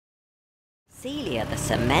Celia, the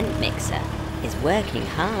cement mixer, is working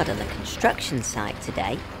hard on the construction site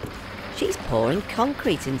today. She's pouring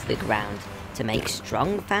concrete into the ground to make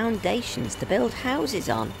strong foundations to build houses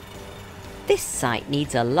on. This site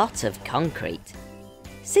needs a lot of concrete.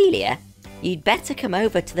 Celia, you'd better come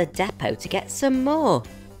over to the depot to get some more.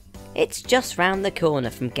 It's just round the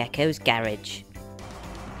corner from Gecko's garage.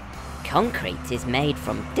 Concrete is made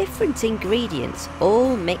from different ingredients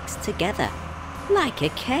all mixed together, like a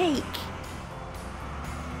cake.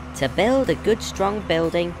 To build a good strong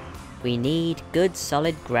building, we need good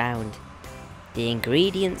solid ground. The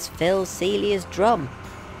ingredients fill Celia's drum,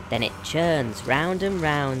 then it churns round and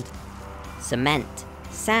round. Cement,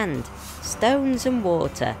 sand, stones and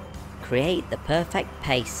water create the perfect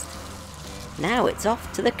paste. Now it's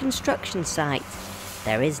off to the construction site.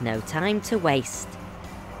 There is no time to waste.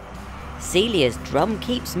 Celia's drum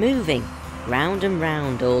keeps moving, round and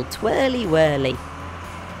round, all twirly-whirly.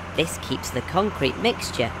 This keeps the concrete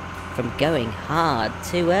mixture from going hard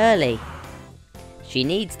too early. She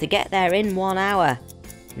needs to get there in 1 hour.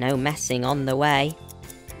 No messing on the way.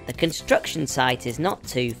 The construction site is not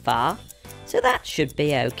too far, so that should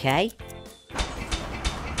be okay.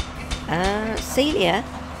 Celia,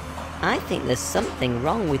 I think there's something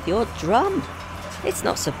wrong with your drum. It's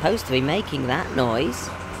not supposed to be making that noise.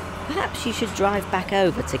 Perhaps you should drive back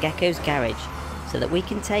over to Gecko's garage so that we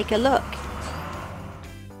can take a look.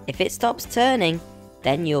 If it stops turning,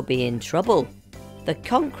 then you'll be in trouble. The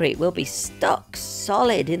concrete will be stuck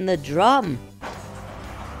solid in the drum.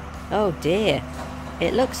 Oh dear,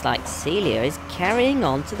 it looks like Celia is carrying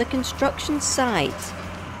on to the construction site.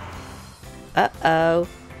 Uh-oh,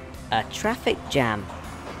 a traffic jam.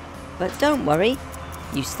 But don't worry,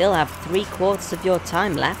 you still have 3/4 of your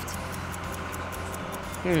time left.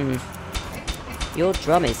 Your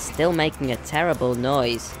drum is still making a terrible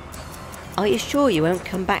noise. Are you sure you won't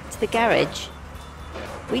come back to the garage?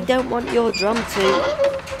 We don't want your drum to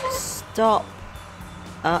stop.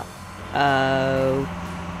 Uh-oh.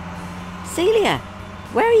 Celia,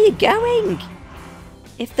 where are you going?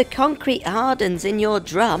 If the concrete hardens in your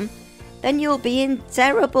drum, then you'll be in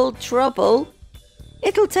terrible trouble.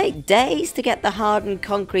 It'll take days to get the hardened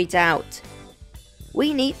concrete out.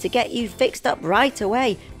 We need to get you fixed up right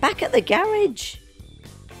away, back at the garage.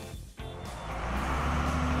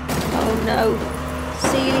 Oh no,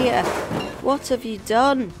 Celia, what have you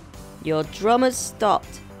done? Your drum has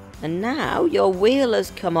stopped, and now your wheel has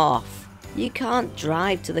come off. You can't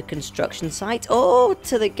drive to the construction site or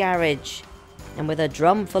to the garage. And with a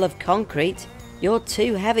drum full of concrete, you're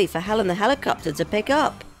too heavy for Helen the Helicopter to pick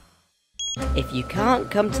up. If you can't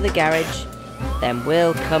come to the garage, then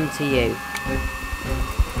we'll come to you.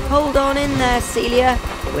 Hold on in there, Celia.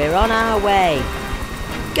 We're on our way.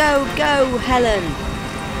 Go, go, Helen.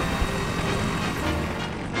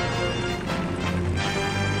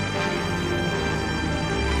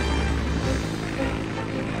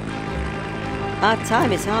 Our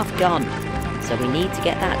time is half gone, so we need to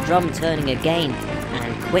get that drum turning again,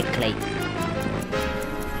 and quickly.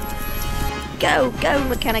 Go, go,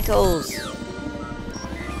 mechanicals!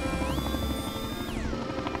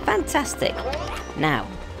 Fantastic! Now,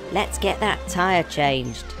 let's get that tyre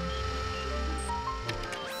changed.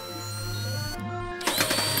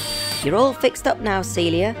 You're all fixed up now,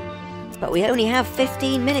 Celia, but we only have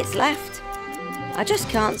 15 minutes left. I just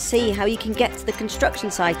can't see how you can get to the construction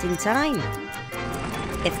site in time.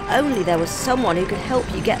 If only there was someone who could help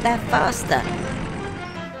you get there faster.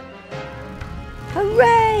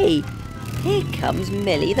 Hooray! Here comes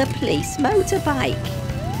Millie the police motorbike.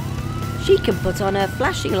 She can put on her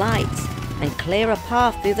flashing lights and clear a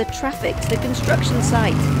path through the traffic to the construction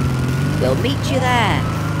site. We'll meet you there.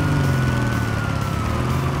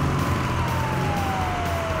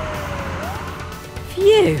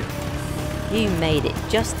 Phew! You made it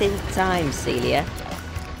just in time, Celia.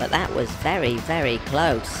 But that was very, very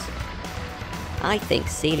close. I think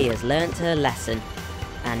Celia's learnt her lesson,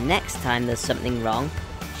 and next time there's something wrong,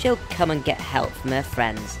 she'll come and get help from her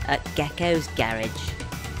friends at Gecko's garage.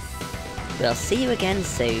 We'll see you again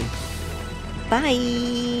soon.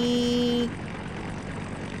 Bye!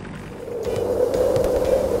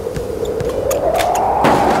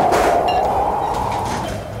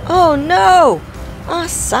 Oh no! Our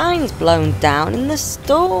sign's blown down in the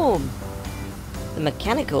storm. The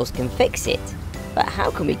mechanicals can fix it, but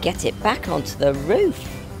how can we get it back onto the roof?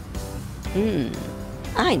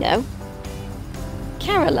 I know.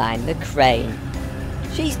 Caroline the crane.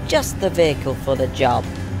 She's just the vehicle for the job.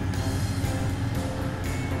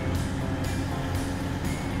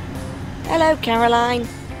 Hello, Caroline.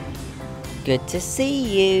 Good to see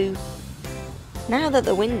you. Now that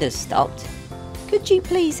the wind has stopped, Could you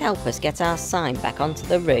please help us get our sign back onto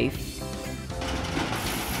the roof?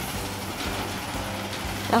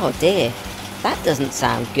 Oh dear, that doesn't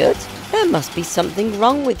sound good. There must be something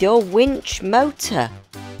wrong with your winch motor.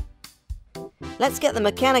 Let's get the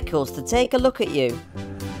mechanicals to take a look at you.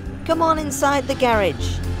 Come on inside the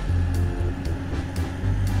garage.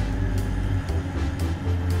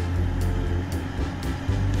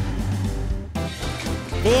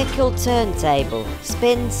 Vehicle turntable.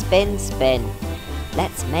 Spin, spin, spin.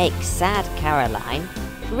 Let's make sad Caroline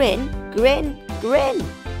grin, grin, grin.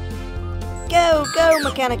 Go, go,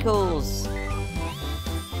 mechanicals!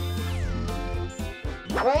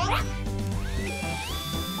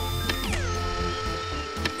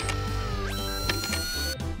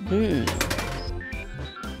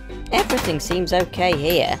 Everything seems okay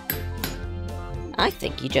here. I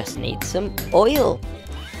think you just need some oil.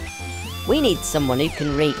 We need someone who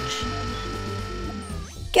can reach.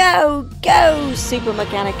 Go, go, Super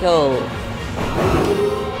Mechanical!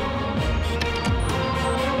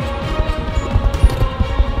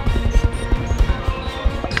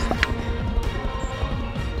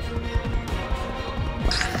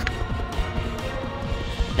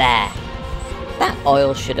 There. That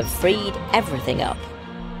oil should have freed everything up.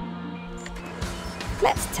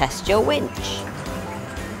 Let's test your winch.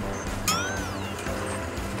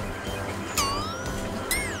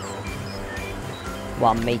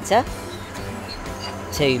 One meter,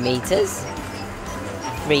 2 meters,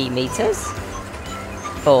 3 meters,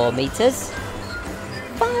 4 meters,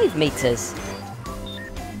 5 meters.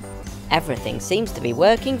 Everything seems to be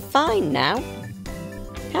working fine now.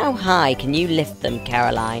 How high can you lift them,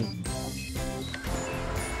 Caroline?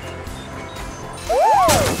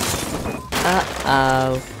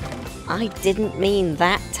 Uh-oh. I didn't mean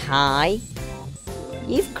that high.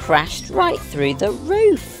 You've crashed right through the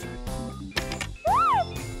roof.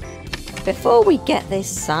 Before we get this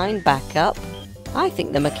sign back up, I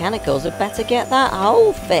think the mechanicals had better get that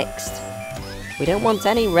hole fixed. We don't want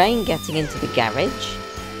any rain getting into the garage.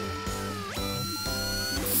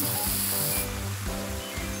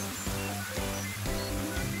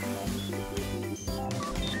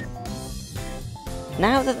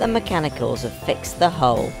 Now that the mechanicals have fixed the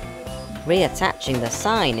hole, reattaching the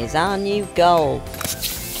sign is our new goal.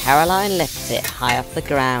 Caroline lifts it high off the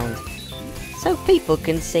ground, so people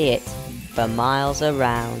can see it for miles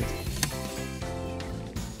around.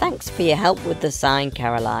 Thanks for your help with the sign,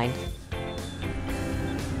 Caroline.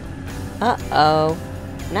 Uh-oh,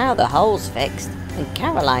 now the hole's fixed and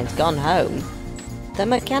Caroline's gone home. The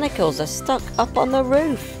mechanicals are stuck up on the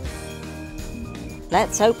roof.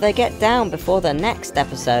 Let's hope they get down before the next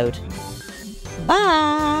episode.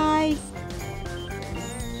 Bye!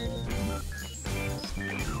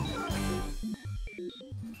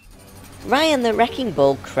 Ryan the Wrecking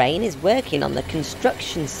Ball crane is working on the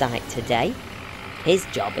construction site today. His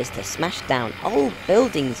job is to smash down old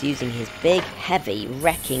buildings using his big, heavy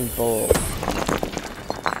wrecking ball.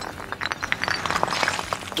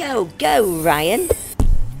 Go, go, Ryan!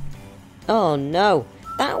 Oh no,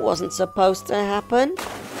 that wasn't supposed to happen.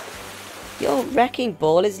 Your wrecking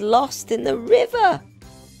ball is lost in the river.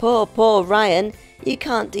 Poor Ryan, you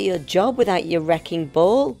can't do your job without your wrecking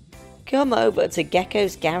ball. Come over to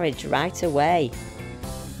Gecko's garage right away.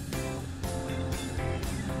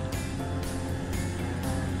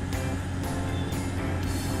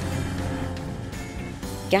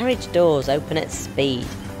 Garage doors open at speed.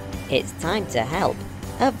 It's time to help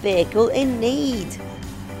a vehicle in need.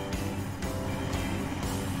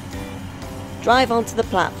 Drive onto the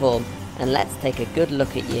platform and let's take a good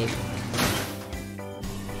look at you.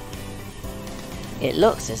 It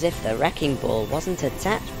looks as if the wrecking ball wasn't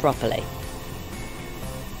attached properly.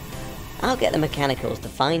 I'll get the mechanicals to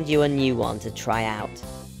find you a new one to try out.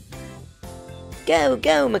 Go,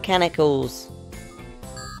 go, mechanicals!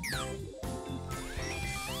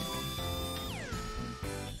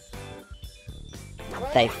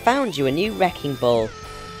 They've found you a new wrecking ball.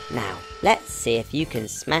 Now, let's see if you can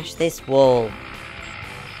smash this wall.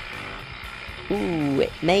 Ooh,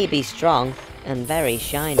 it may be strong and very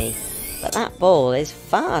shiny, but that ball is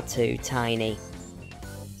far too tiny.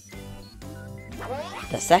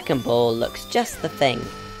 The second ball looks just the thing.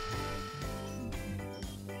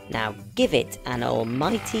 Now give it an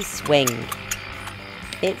almighty swing.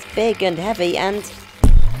 It's big and heavy and...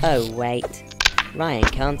 oh wait, Ryan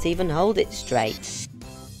can't even hold it straight.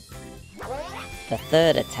 The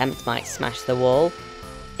third attempt might smash the wall.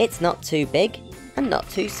 It's not too big and not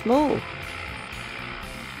too small.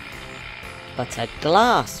 But a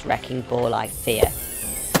glass wrecking ball, I fear,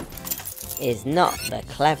 is not the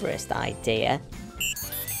cleverest idea.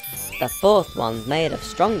 The fourth one's made of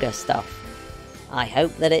stronger stuff. I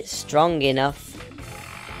hope that it's strong enough.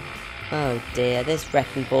 Oh dear, this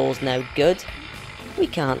wrecking ball's no good. We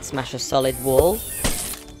can't smash a solid wall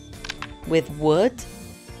with wood.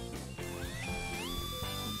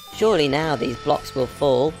 Surely now these blocks will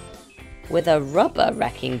fall with a rubber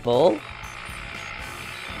wrecking ball.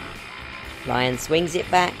 Ryan swings it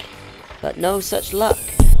back, but no such luck.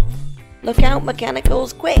 Look out,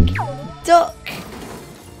 mechanicals, quick! Duck!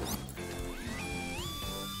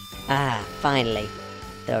 Ah, finally,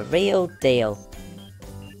 the real deal.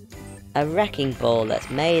 A wrecking ball that's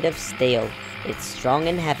made of steel. It's strong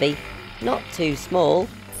and heavy, not too small.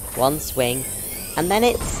 One swing, and then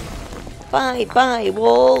it's bye-bye,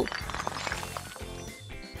 wall!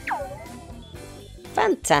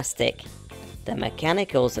 Fantastic! The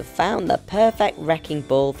mechanicals have found the perfect wrecking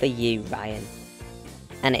ball for you, Ryan.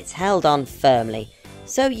 And it's held on firmly,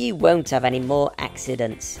 so you won't have any more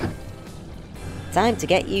accidents. Time to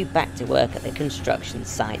get you back to work at the construction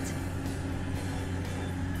site.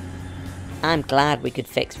 I'm glad we could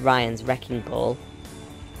fix Ryan's wrecking ball.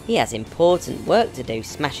 He has important work to do,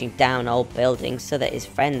 smashing down old buildings so that his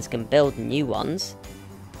friends can build new ones.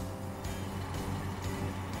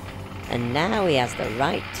 And now he has the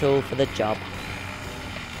right tool for the job.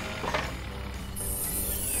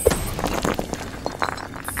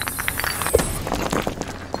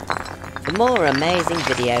 For more amazing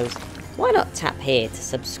videos, why not tap here to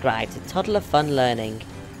subscribe to Toddler Fun Learning,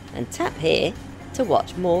 and tap here to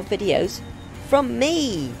watch more videos from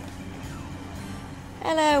me.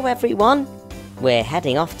 Hello everyone, we're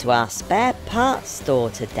heading off to our spare parts store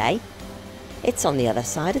today. It's on the other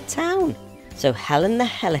side of town, so Helen the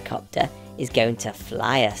Helicopter is going to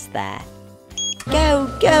fly us there.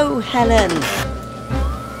 Go, go Helen!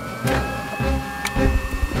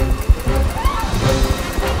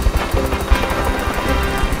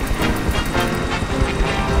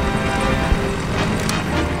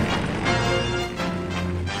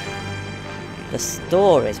 The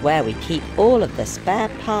store is where we keep all of the spare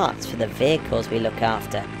parts for the vehicles we look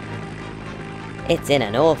after. It's in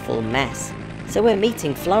an awful mess, so we're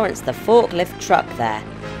meeting Florence the forklift truck there.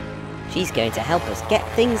 She's going to help us get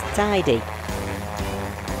things tidy.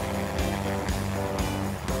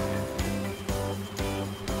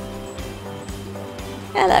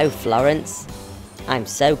 Hello Florence. I'm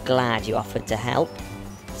so glad you offered to help.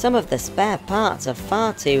 Some of the spare parts are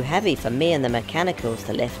far too heavy for me and the mechanicals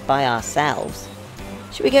to lift by ourselves.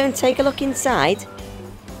 Should we go and take a look inside?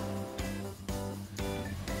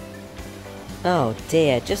 Oh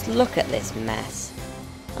dear, just look at this mess.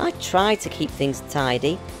 I try to keep things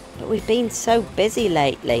tidy, but we've been so busy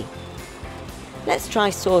lately. Let's try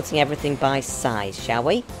sorting everything by size, shall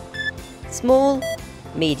we? Small,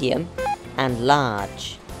 medium, and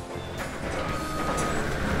large.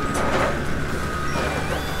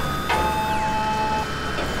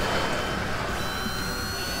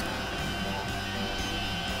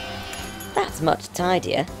 That's much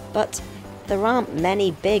tidier, but there aren't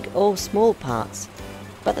many big or small parts,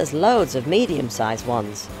 but there's loads of medium-sized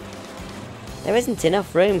ones. There isn't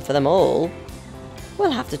enough room for them all.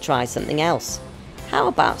 We'll have to try something else. How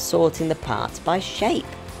about sorting the parts by shape?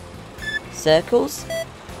 Circles,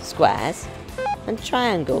 squares, and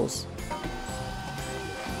triangles.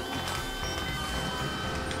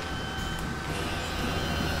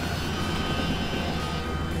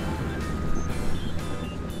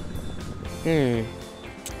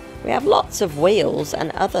 We have lots of wheels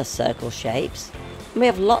and other circle shapes, and we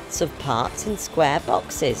have lots of parts in square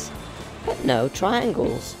boxes, but no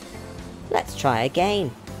triangles. Let's try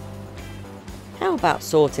again. How about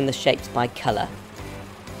sorting the shapes by colour?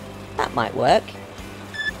 That might work.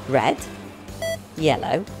 Red,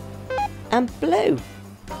 yellow, and blue.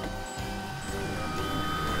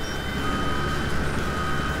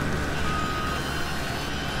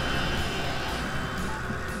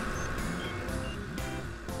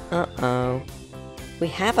 Uh-oh. We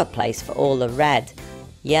have a place for all the red,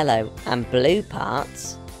 yellow and blue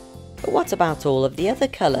parts. But what about all of the other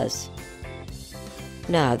colours?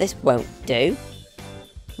 No, this won't do.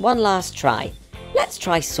 One last try. Let's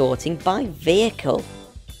try sorting by vehicle.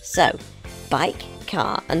 So, bike,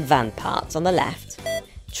 car and van parts on the left,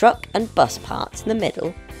 truck and bus parts in the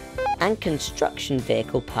middle, and construction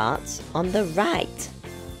vehicle parts on the right.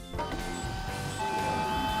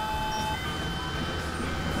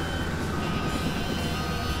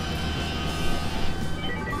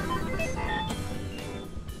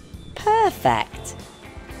 Perfect!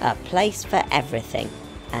 A place for everything,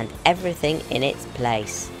 and everything in its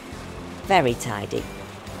place. Very tidy.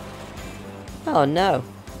 Oh no,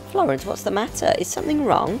 Florence, what's the matter? Is something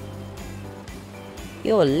wrong?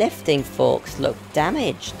 Your lifting forks look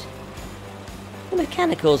damaged. The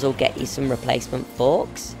mechanicals will get you some replacement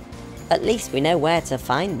forks. At least we know where to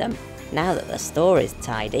find them, now that the store is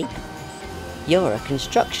tidy. You're a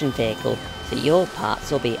construction vehicle, so your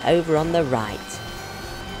parts will be over on the right.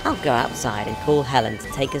 I'll go outside and call Helen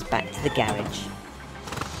to take us back to the garage.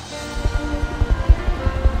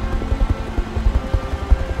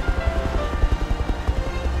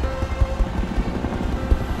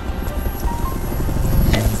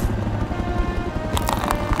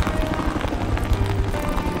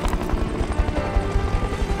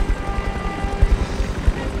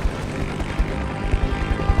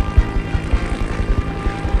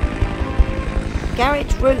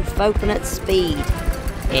 Garage roof open at speed.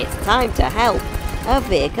 It's time to help a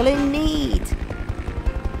vehicle in need.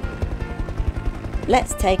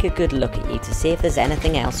 Let's take a good look at you to see if there's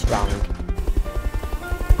anything else wrong.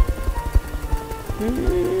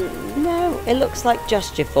 No, it looks like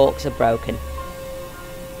just your forks are broken.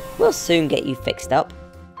 We'll soon get you fixed up.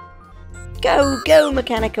 Go, go,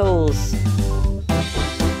 mechanicals!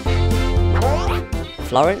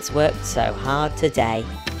 Florence worked so hard today.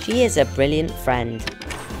 She is a brilliant friend.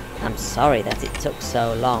 I'm sorry that it took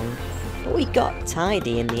so long, but we got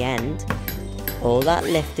tidy in the end. All that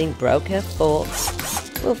lifting broke her forks.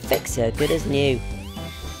 We'll fix her good as new.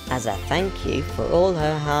 As a thank you for all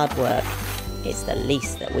her hard work, it's the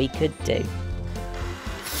least that we could do.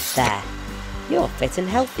 There, you're fit and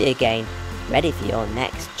healthy again, ready for your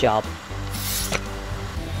next job.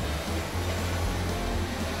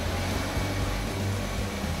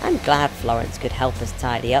 I'm glad Florence could help us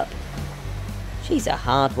tidy up. She's a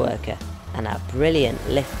hard worker and a brilliant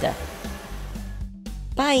lifter.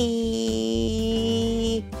 Bye!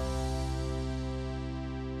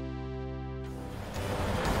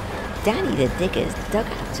 Danny the Digger's dug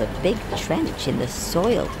out a big trench in the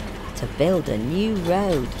soil to build a new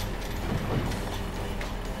road.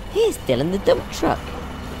 Here's Dylan the dump truck.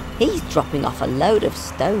 He's dropping off a load of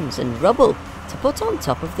stones and rubble to put on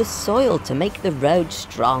top of the soil to make the road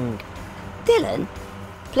strong. Dylan,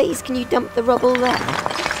 please can you dump the rubble there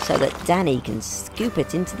so that Danny can scoop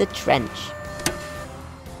it into the trench?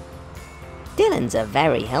 Dylan's a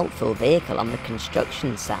very helpful vehicle on the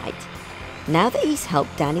construction site. Now that he's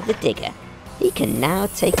helped Danny the Digger, he can now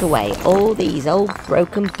take away all these old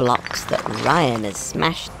broken blocks that Ryan has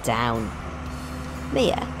smashed down.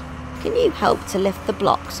 Mia, can you help to lift the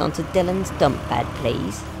blocks onto Dylan's dump bed,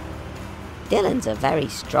 please? Dylan's a very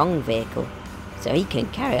strong vehicle, so he can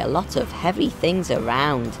carry a lot of heavy things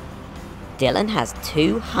around. Dylan has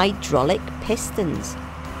 2 hydraulic pistons,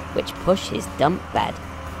 which push his dump bed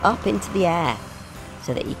up into the air,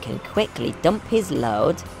 so that he can quickly dump his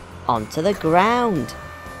load onto the ground.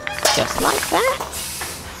 Just like that.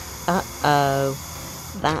 Uh-oh,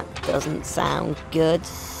 that doesn't sound good.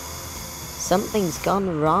 Something's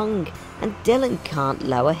gone wrong, and Dylan can't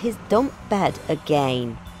lower his dump bed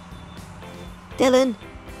again. Dylan,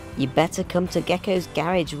 you better come to Gecko's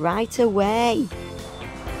garage right away.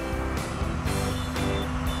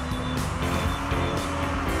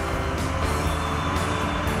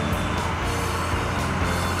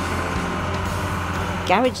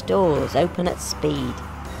 Garage doors open at speed.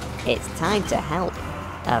 It's time to help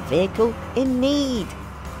a vehicle in need.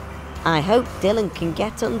 I hope Dylan can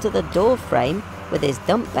get under the door frame with his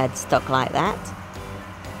dump bed stuck like that.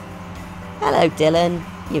 Hello Dylan,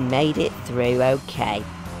 you made it through okay.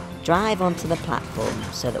 Drive onto the platform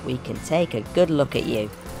so that we can take a good look at you.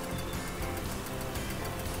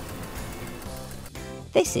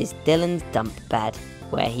 This is Dylan's dump bed,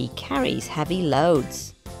 where he carries heavy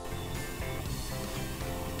loads.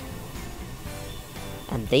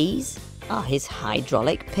 And these are his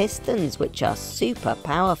hydraulic pistons, which are super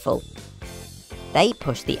powerful. They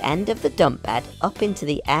push the end of the dump bed up into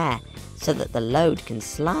the air so that the load can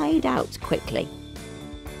slide out quickly.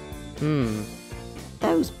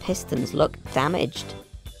 Those pistons look damaged.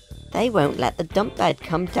 They won't let the dump bed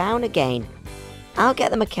come down again. I'll get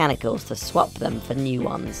the mechanicals to swap them for new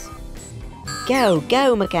ones. Go,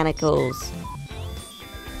 go mechanicals!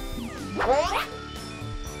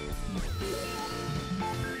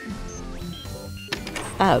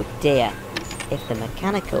 Oh dear, if the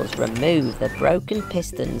mechanicals remove the broken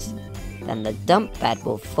pistons, then the dump bed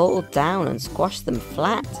will fall down and squash them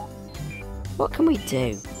flat. What can we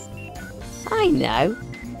do? I know!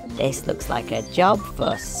 This looks like a job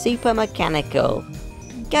for Super Mechanical.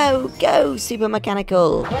 Go, go, Super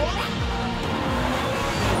Mechanical!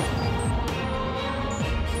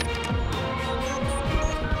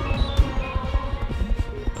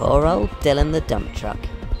 Poor old Dylan the dump truck.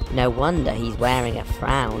 No wonder he's wearing a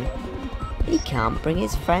frown. He can't bring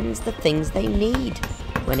his friends the things they need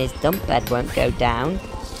when his dump bed won't go down.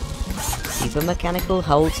 super mechanical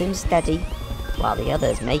holds him steady, while the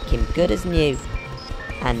others make him good as new.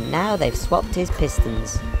 And now they've swapped his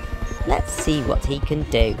pistons. Let's see what he can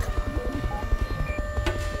do.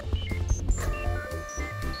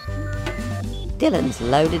 Dylan's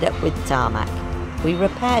loaded up with tarmac. We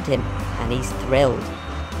repaired him and he's thrilled.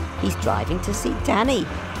 He's driving to see Danny.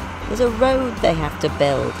 There's a road they have to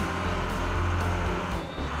build.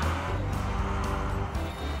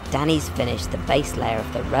 Danny's finished the base layer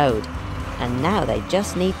of the road, and now they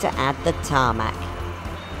just need to add the tarmac.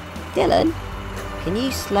 Dylan, can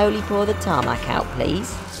you slowly pour the tarmac out,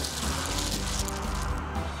 please?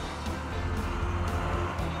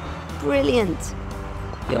 Brilliant!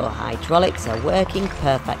 Your hydraulics are working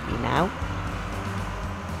perfectly now.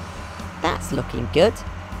 That's looking good.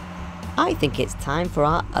 I think it's time for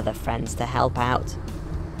our other friends to help out.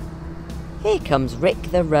 Here comes Rick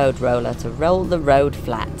the road roller to roll the road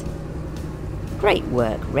flat. Great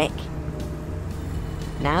work, Rick.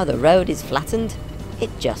 Now the road is flattened, it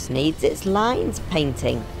just needs its lines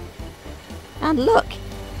painting. And look,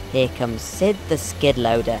 here comes Sid the skid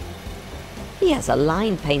loader. He has a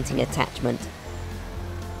line painting attachment.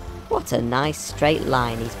 What a nice straight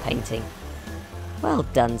line he's painting. Well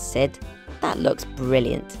done, Sid. That looks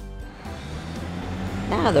brilliant.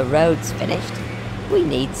 Now the road's finished, we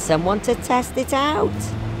need someone to test it out.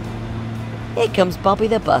 Here comes Bobby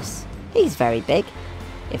the bus. He's very big.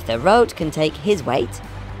 If the road can take his weight,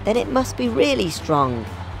 then it must be really strong.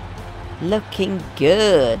 Looking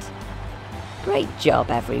good. Great job,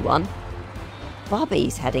 everyone.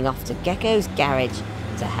 Bobby's heading off to Gecko's garage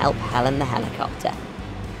to help Helen the Helicopter.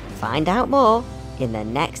 Find out more in the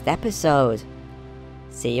next episode.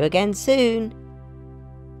 See you again soon.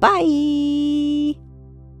 Bye!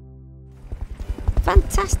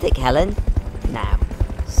 Fantastic, Helen. Now,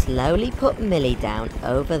 slowly put Millie down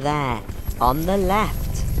over there, on the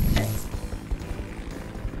left.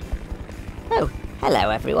 Oh,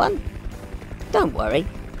 hello everyone. Don't worry,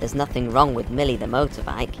 there's nothing wrong with Millie the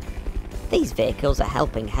motorbike. These vehicles are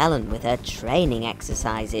helping Helen with her training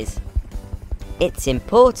exercises. It's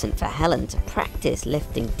important for Helen to practice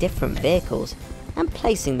lifting different vehicles and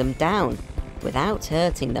placing them down without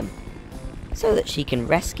hurting them, so that she can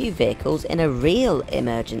rescue vehicles in a real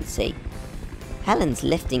emergency. Helen's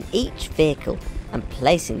lifting each vehicle and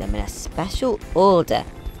placing them in a special order.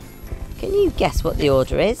 Can you guess what the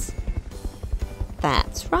order is?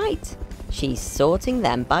 That's right, she's sorting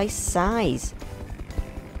them by size.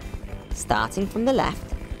 Starting from the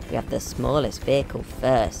left, we have the smallest vehicle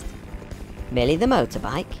first. Millie the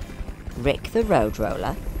motorbike, Rick the road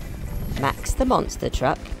roller, Max the monster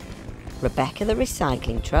truck, Rebecca the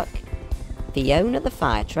recycling truck, Fiona the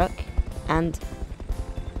fire truck, and...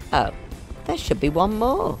 oh, there should be one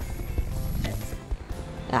more.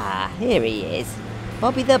 Ah, here he is.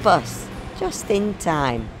 Bobby the bus, just in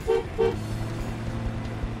time.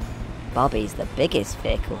 Bobby's the biggest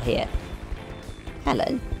vehicle here.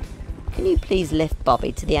 Helen, can you please lift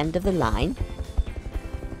Bobby to the end of the line?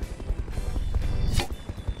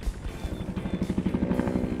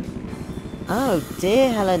 Oh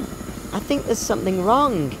dear, Helen, I think there's something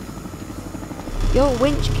wrong. Your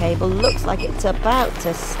winch cable looks like it's about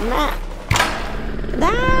to snap.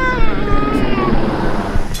 Ah!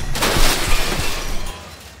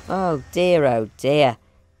 Oh dear,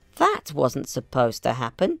 that wasn't supposed to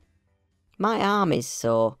happen. My arm is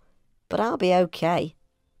sore, but I'll be okay.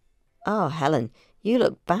 Oh, Helen, you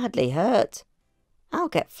look badly hurt. I'll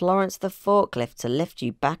get Florence the forklift to lift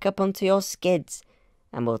you back up onto your skids,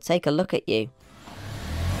 and we'll take a look at you.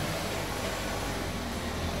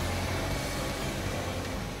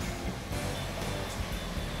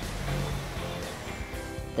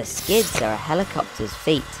 The skids are a helicopter's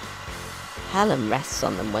feet. Helen rests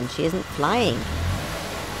on them when she isn't flying.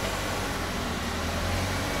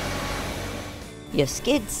 Your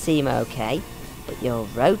skids seem okay, but your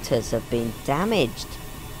rotors have been damaged.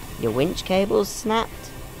 Your winch cable's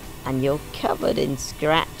snapped, and you're covered in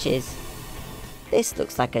scratches. This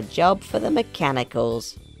looks like a job for the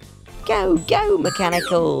mechanicals. Go, go,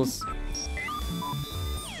 mechanicals!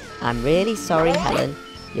 I'm really sorry, Helen.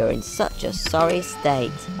 You're in such a sorry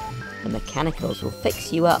state. The mechanicals will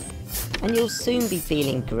fix you up, and you'll soon be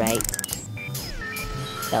feeling great.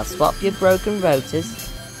 They'll swap your broken rotors,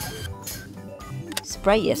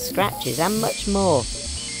 spray your scratches, and much more.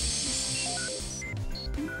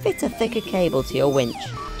 Fit a thicker cable to your winch,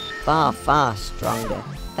 far, far stronger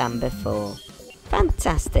than before.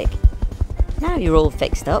 Fantastic! Now you're all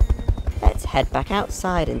fixed up, let's head back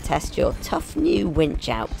outside and test your tough new winch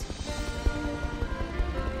out.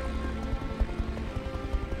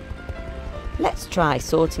 Let's try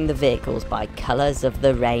sorting the vehicles by colours of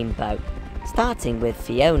the rainbow. starting with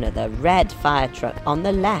Fiona, the red fire truck on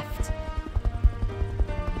the left.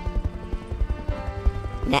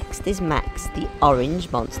 Next is Max, the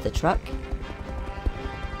orange monster truck.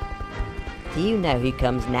 Do you know who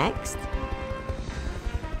comes next?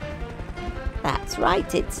 That's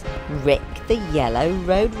right, it's Rick, the yellow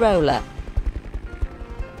road roller.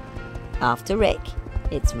 After Rick,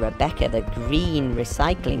 it's Rebecca, the green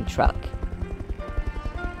recycling truck.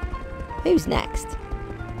 Who's next?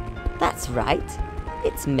 That's right,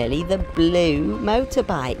 it's Millie, the blue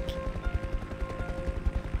motorbike.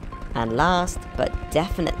 And last, but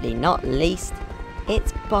definitely not least,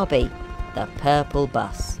 it's Bobby, the purple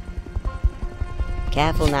bus.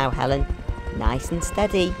 Careful now, Helen. Nice and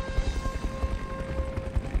steady.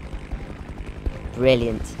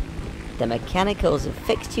 Brilliant. The mechanicals have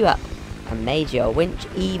fixed you up and made your winch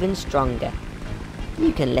even stronger.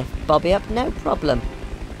 You can lift Bobby up no problem.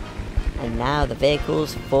 And now the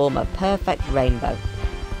vehicles form a perfect rainbow.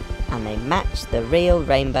 And they match the real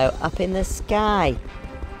rainbow up in the sky.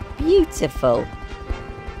 Beautiful.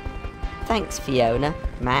 Thanks Fiona,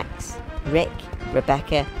 Max, Rick,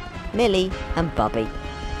 Rebecca, Millie and Bobby.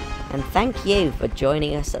 And thank you for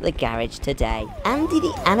joining us at the garage today. Andy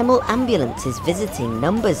the animal ambulance is visiting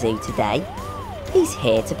Number Zoo today. He's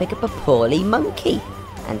here to pick up a poorly monkey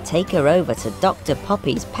and take her over to Dr.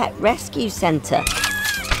 Poppy's pet rescue centre.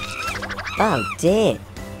 Oh dear,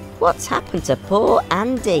 what's happened to poor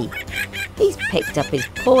Andy? He's picked up his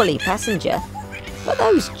poorly passenger, but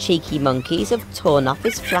those cheeky monkeys have torn off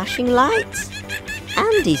his flashing lights.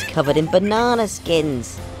 Andy's covered in banana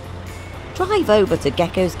skins. Drive over to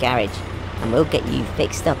Gecko's garage and we'll get you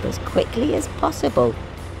fixed up as quickly as possible.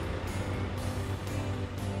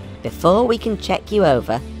 Before we can check you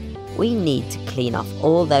over, we need to clean off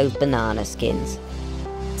all those banana skins.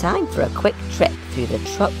 Time for a quick trip through the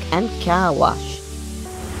truck and car wash.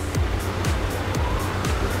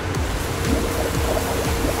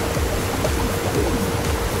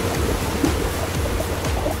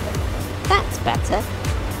 That's better.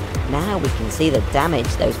 Now we can see the damage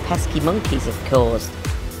those pesky monkeys have caused.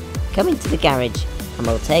 Come into the garage and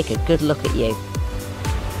we'll take a good look at you.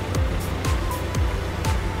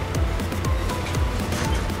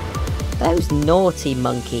 Those naughty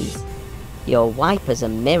monkeys. Your wipers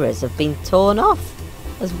and mirrors have been torn off,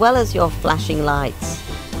 as well as your flashing lights.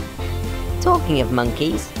 Talking of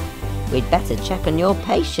monkeys, we'd better check on your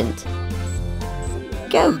patient.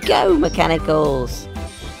 Go, go, mechanicals!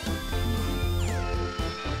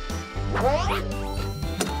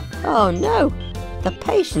 Oh no, the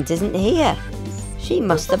patient isn't here. She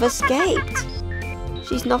must have escaped.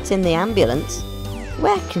 She's not in the ambulance.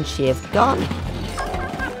 Where can she have gone?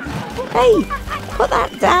 Hey, put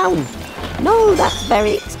that down. No, that's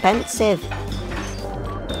very expensive.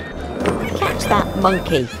 Catch that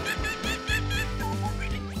monkey.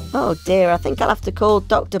 Oh dear, I think I'll have to call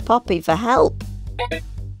Dr. Poppy for help.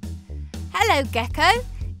 Hello, Gecko.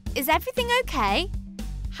 Is everything okay?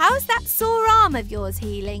 How's that sore arm of yours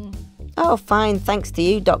healing? Oh, fine, thanks to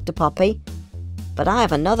you, Dr. Poppy. But I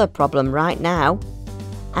have another problem right now.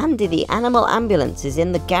 Andy the animal ambulance is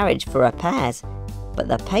in the garage for repairs, but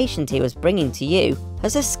the patient he was bringing to you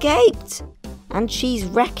has escaped. And she's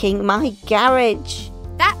wrecking my garage.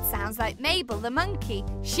 That sounds like Mabel the monkey.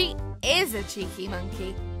 She is a cheeky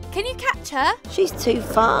monkey. Can you catch her? She's too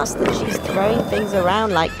fast and she's throwing things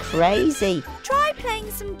around like crazy. Try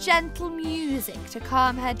playing some gentle music to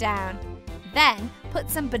calm her down. Then put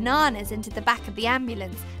some bananas into the back of the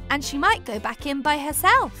ambulance and she might go back in by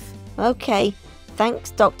herself. OK,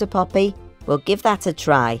 thanks Dr. Poppy. We'll give that a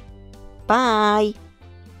try. Bye.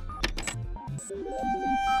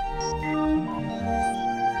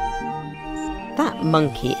 That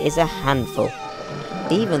monkey is a handful,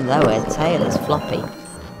 even though her tail is floppy,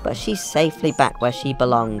 but she's safely back where she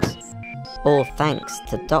belongs, all thanks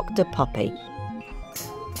to Dr. Poppy.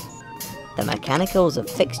 The mechanicals have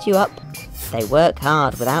fixed you up. They work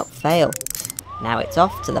hard without fail. Now it's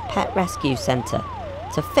off to the pet rescue centre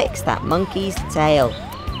to fix that monkey's tail.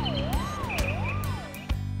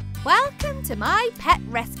 Welcome to my pet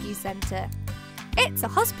rescue centre. It's a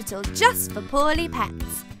hospital just for poorly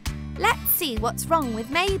pets. Let's see what's wrong with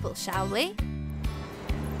Mabel, shall we?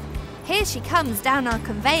 Here she comes down our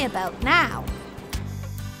conveyor belt now.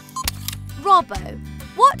 Robbo,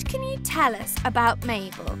 what can you tell us about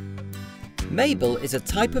Mabel? Mabel is a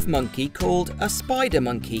type of monkey called a spider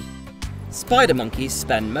monkey. Spider monkeys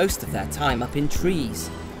spend most of their time up in trees,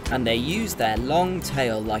 and they use their long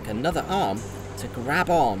tail like another arm to grab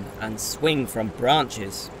on and swing from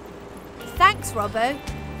branches. Thanks, Robbo.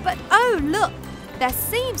 But oh look, there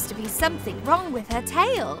seems to be something wrong with her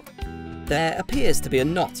tail. There appears to be a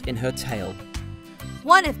knot in her tail.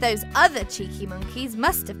 One of those other cheeky monkeys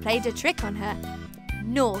must have played a trick on her.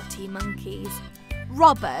 Naughty monkeys.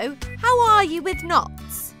 Robbo, how are you with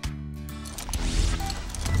knots?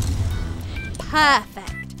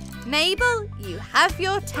 Perfect. Mabel, you have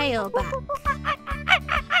your tail back.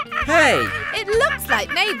 Hey! It looks like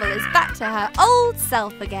Mabel is back to her old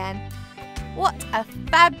self again. What a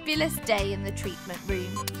fabulous day in the treatment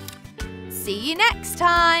room. See you next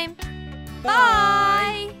time.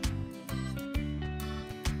 Bye.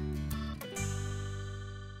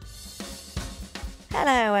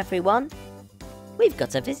 Hello everyone. We've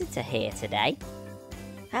got a visitor here today.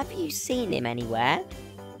 Have you seen him anywhere?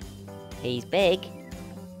 He's big.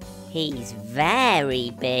 He's very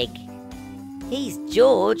big. He's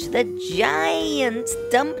George the giant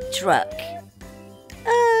dump truck.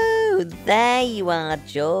 Oh, there you are,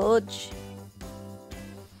 George.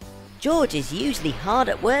 George is usually hard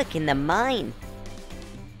at work in the mine,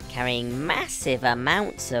 carrying massive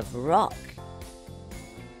amounts of rock.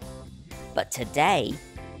 But today,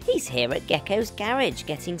 he's here at Gecko's garage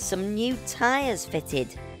getting some new tyres fitted.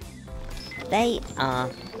 They are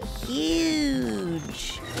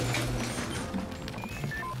huge.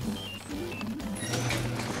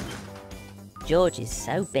 George is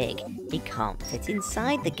so big he can't fit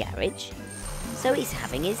inside the garage, so he's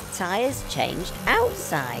having his tyres changed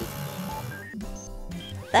outside.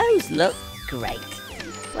 Those look great.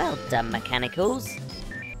 Well done, mechanicals.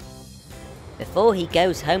 Before he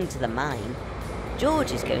goes home to the mine,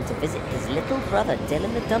 George is going to visit his little brother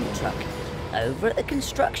Dylan the dump truck over at the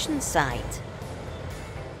construction site.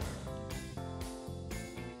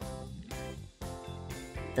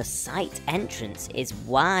 The site entrance is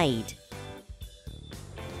wide,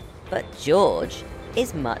 but George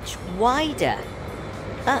is much wider.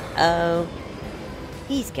 Uh-oh.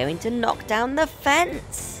 He's going to knock down the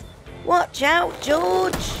fence. Watch out,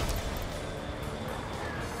 George.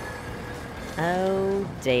 Oh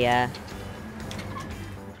dear.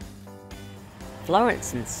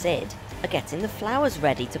 Florence and Sid are getting the flowers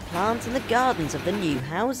ready to plant in the gardens of the new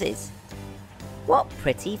houses. What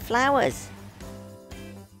pretty flowers.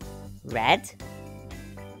 Red.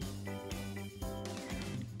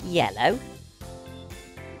 Yellow.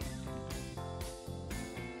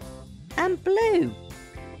 And blue.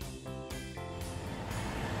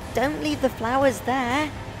 Don't leave the flowers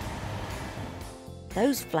there.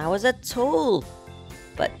 Those flowers are tall,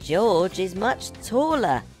 but George is much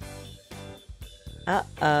taller.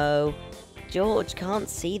 Uh-oh, George can't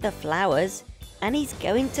see the flowers and he's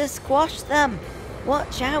going to squash them.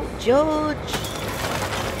 Watch out, George.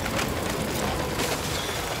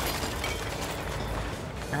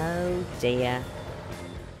 Oh dear.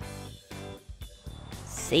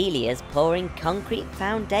 Celia's pouring concrete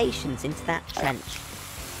foundations into that trench.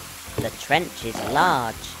 The trench is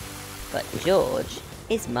large, but George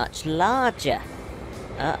is much larger.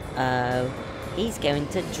 Uh-oh, he's going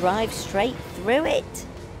to drive straight through it.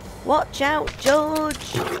 Watch out,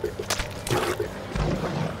 George.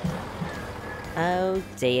 Oh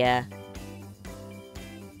dear.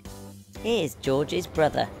 Here's George's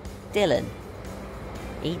brother, Dylan.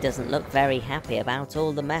 He doesn't look very happy about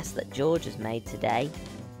all the mess that George has made today.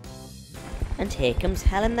 And here comes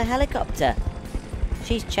Helen the Helicopter.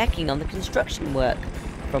 She's checking on the construction work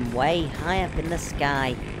from way high up in the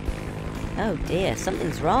sky. Oh dear,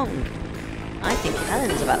 something's wrong. I think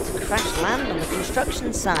Helen's about to crash land on the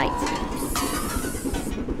construction site.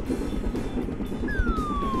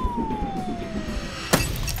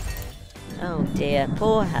 Oh dear,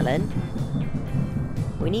 poor Helen.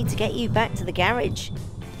 We need to get you back to the garage.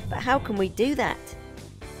 But how can we do that?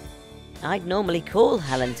 I'd normally call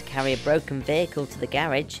Helen to carry a broken vehicle to the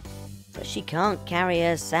garage, but she can't carry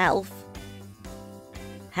herself.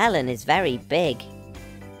 Helen is very big.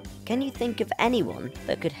 Can you think of anyone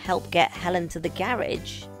that could help get Helen to the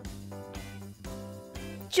garage?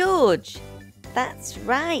 George! That's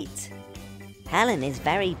right. Helen is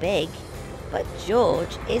very big, but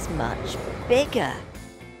George is much bigger.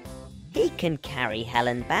 He can carry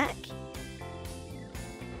Helen back.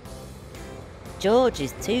 George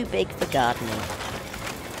is too big for gardening.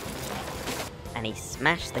 And he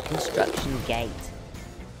smashed the construction gate.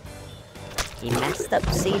 He messed up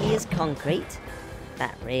Celia's concrete.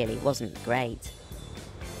 That really wasn't great.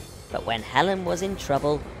 But when Helen was in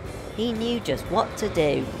trouble, he knew just what to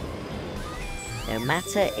do. No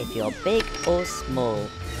matter if you're big or small,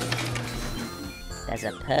 there's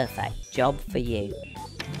a perfect job for you.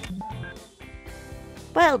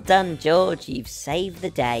 Well done, George, you've saved the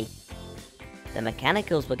day. The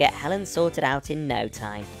mechanicals will get Helen sorted out in no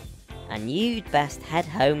time, and you'd best head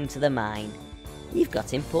home to the mine. You've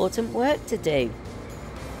got important work to do.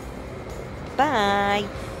 Bye.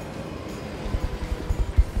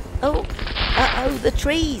 Oh, uh-oh, the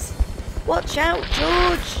trees. Watch out,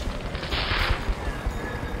 George.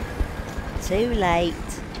 Too late.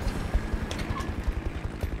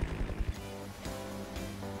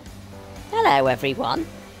 Hello, everyone.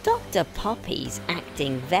 Dr. Poppy's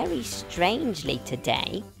acting very strangely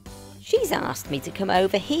today. She's asked me to come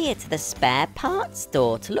over here to the spare parts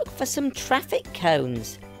store to look for some traffic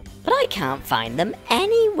cones, but I can't find them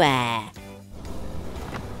anywhere.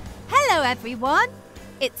 Hello everyone!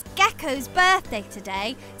 It's Gecko's birthday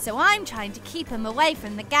today, so I'm trying to keep him away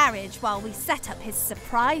from the garage while we set up his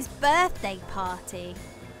surprise birthday party.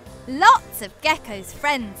 Lots of Gecko's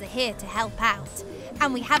friends are here to help out,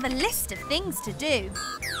 and we have a list of things to do.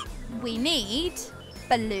 We need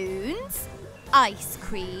balloons, ice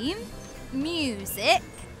cream, music,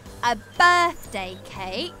 a birthday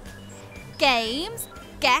cake, games,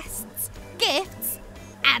 guests, gifts,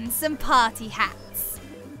 and some party hats.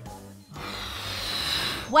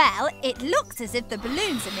 Well, it looks as if the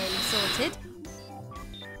balloons are nearly sorted.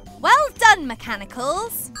 Well done,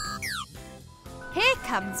 mechanicals! Here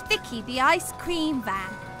comes Vicky the ice cream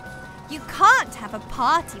van. You can't have a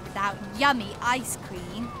party without yummy ice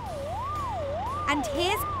cream. And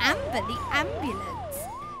here's Amber the ambulance.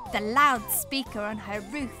 The loudspeaker on her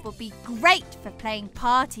roof will be great for playing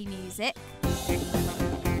party music.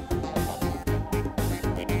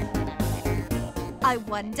 I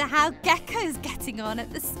wonder how Gecko's getting on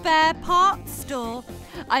at the spare parts store.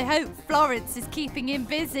 I hope Florence is keeping him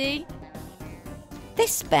busy.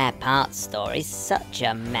 This spare parts store is such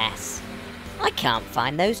a mess. I can't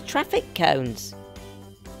find those traffic cones.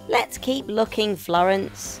 Let's keep looking,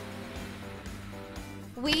 Florence.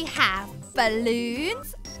 We have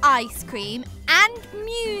balloons, ice cream and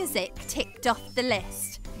music ticked off the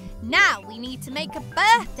list. Now we need to make a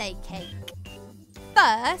birthday cake.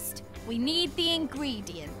 First, we need the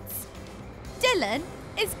ingredients. Dylan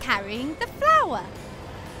is carrying the flour.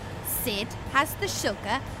 Sid has the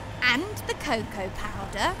sugar and the cocoa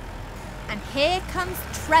powder. And here comes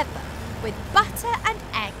Trevor with butter and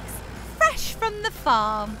eggs, fresh from the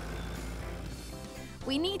farm.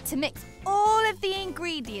 We need to mix all of the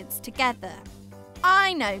ingredients together.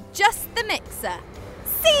 I know just the mixer.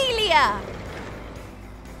 Celia!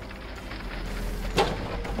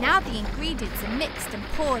 Now the ingredients are mixed and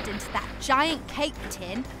poured into that giant cake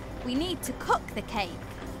tin, we need to cook the cake.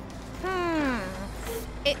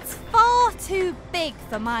 It's far too big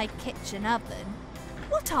for my kitchen oven.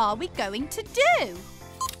 What are we going to do?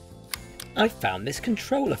 I found this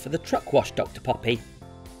controller for the truck wash, Dr. Poppy,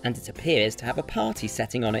 and it appears to have a party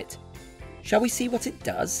setting on it. Shall we see what it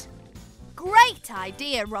does? Great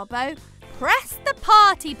idea, Robbo. Press the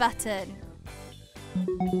party button.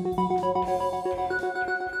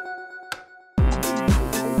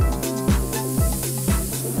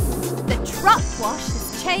 The truck wash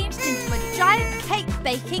has changed into a giant cake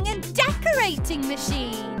baking and decorating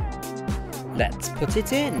machine. Let's put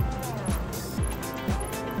it in.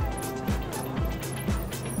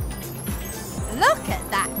 Look at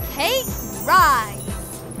that cake rise!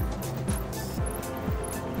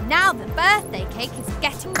 Now the birthday cake is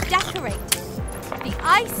getting decorated. The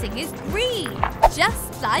icing is green,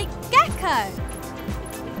 just like Gecko.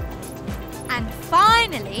 And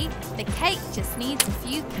finally, the cake just needs a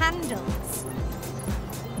few candles.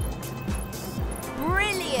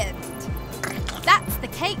 Brilliant! That's the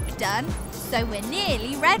cake done, so we're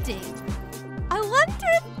nearly ready. I wonder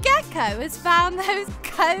if Gecko has found those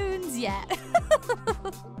cones yet.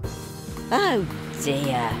 Oh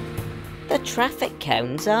dear. The traffic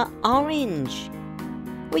cones are orange.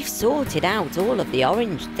 We've sorted out all of the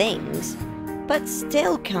orange things, but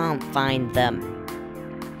still can't find them.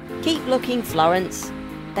 Keep looking, Florence.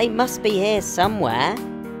 They must be here somewhere.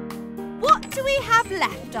 What do we have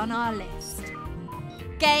left on our list?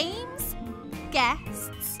 Games,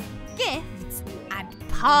 guests, gifts, and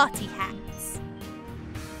party hats.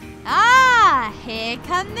 Ah, here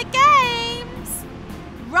come the games.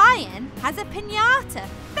 Ryan has a piñata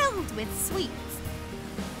filled with sweets.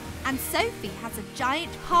 And Sophie has a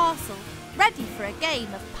giant parcel ready for a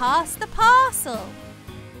game of Pass the Parcel.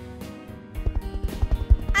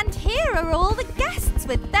 And here are all the guests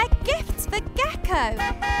with their gifts for Gecko.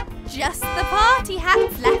 Just the party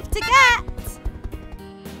hats left to get.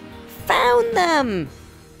 Found them!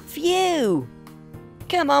 Phew!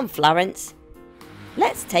 Come on, Florence.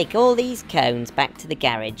 Let's take all these cones back to the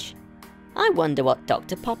garage. I wonder what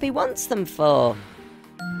Dr. Poppy wants them for.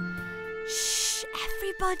 Shh,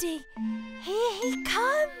 everybody. Here he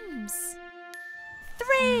comes.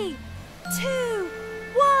 3, 2,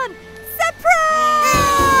 1.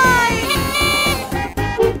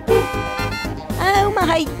 Oh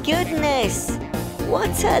my goodness!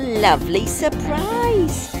 What a lovely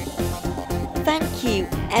surprise! Thank you,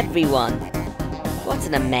 everyone. What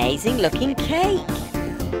an amazing looking cake!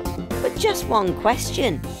 But just one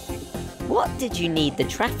question. What did you need the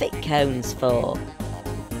traffic cones for?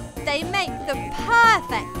 They make the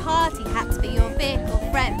perfect party hats for your vehicle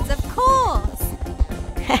friends, of course.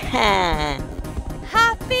 Haha!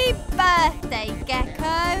 Happy birthday,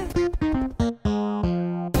 Gecko!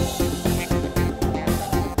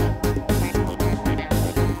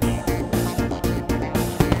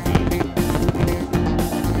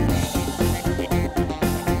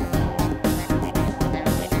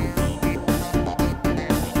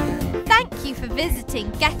 Thank you for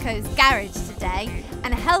visiting Gecko's garage today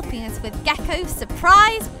and helping us with Gecko's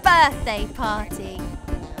surprise birthday party.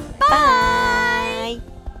 Bye!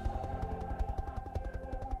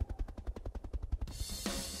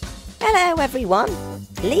 Hello everyone!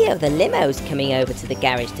 Leo the Limo's coming over to the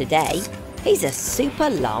garage today. He's a super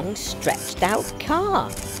long stretched out car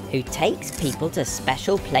who takes people to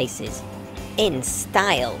special places in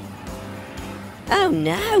style. Oh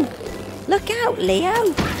no! Look out,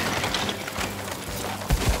 Leo!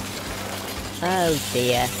 Oh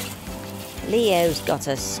dear. Leo's got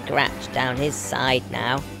a scratch down his side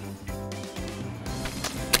now.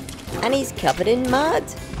 And he's covered in mud.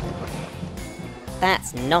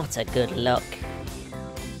 That's not a good look.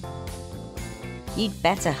 You'd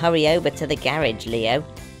better hurry over to the garage, Leo,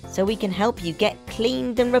 so we can help you get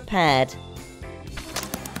cleaned and repaired.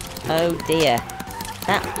 Oh dear,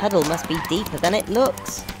 that puddle must be deeper than it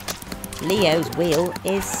looks. Leo's wheel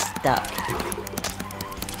is stuck.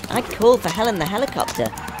 I called for Helen the Helicopter,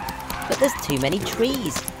 but there's too many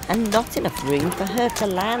trees and not enough room for her to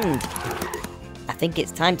land. I think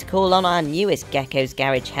it's time to call on our newest Gecko's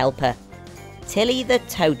Garage helper, Tilly the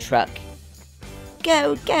tow truck.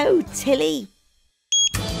 Go, go, Tilly!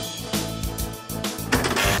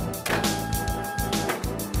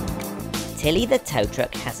 Tilly the tow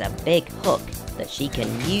truck has a big hook that she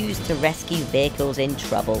can use to rescue vehicles in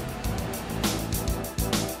trouble.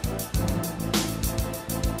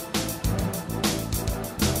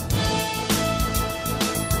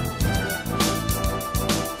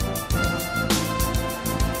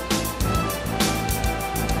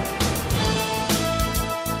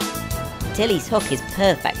 Tilly's hook is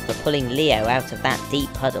perfect for pulling Leo out of that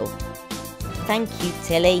deep puddle. Thank you,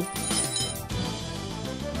 Tilly.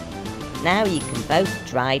 Now you can both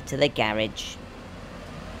drive to the garage.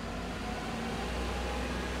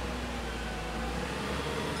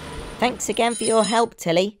 Thanks again for your help,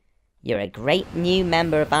 Tilly. You're a great new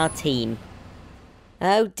member of our team.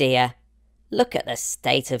 Oh dear, look at the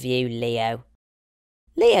state of you, Leo.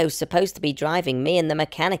 Leo's supposed to be driving me and the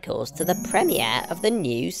mechanicals to the premiere of the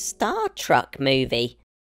new Star Trek movie.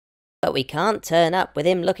 But we can't turn up with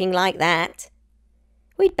him looking like that.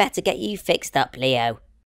 We'd better get you fixed up, Leo.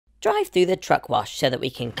 Drive through the truck wash so that we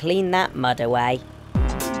can clean that mud away.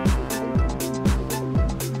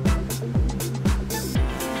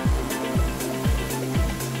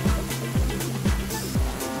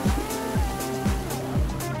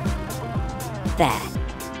 There.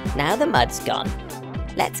 Now the mud's gone.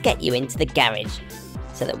 Let's get you into the garage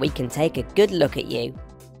so that we can take a good look at you.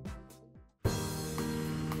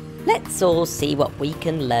 Let's all see what we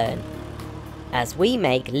can learn as we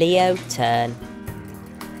make Leo turn.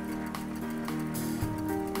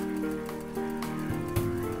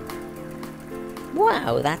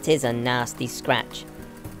 Wow, that is a nasty scratch.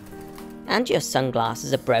 And your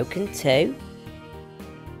sunglasses are broken too.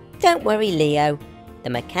 Don't worry, Leo. The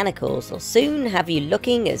mechanicals will soon have you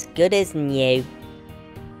looking as good as new.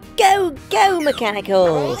 Go, go,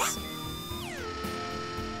 mechanicals!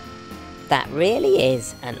 That really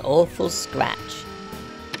is an awful scratch.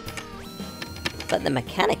 But the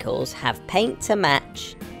mechanicals have paint to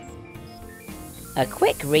match. A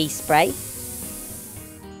quick respray.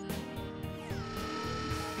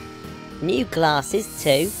 New glasses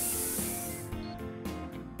too.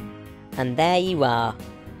 And there you are,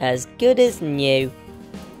 as good as new.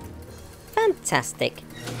 Fantastic.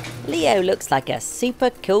 Leo looks like a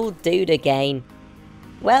super cool dude again.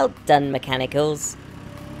 Well done, mechanicals.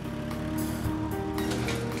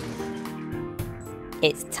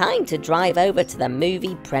 It's time to drive over to the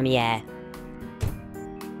movie premiere.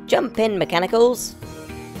 Jump in, mechanicals.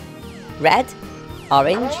 Red,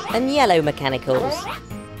 orange and yellow mechanicals.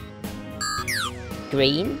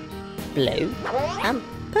 Green, blue and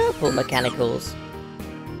purple mechanicals.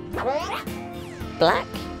 Black,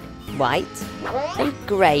 white and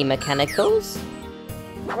grey mechanicals.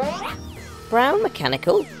 Brown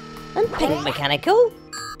mechanical And pink mechanical?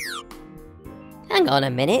 Hang on a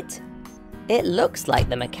minute. It looks like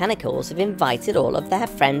the mechanicals have invited all of their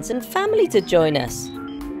friends and family to join us.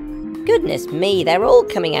 Goodness me, they're all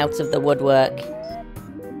coming out of the woodwork.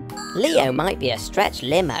 Leo might be a stretch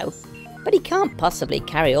limo, but he can't possibly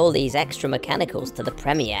carry all these extra mechanicals to the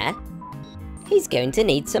premiere. He's going to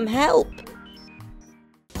need some help.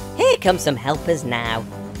 Here come some helpers now.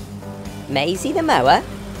 Maisie the mower,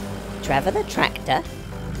 Trevor the tractor,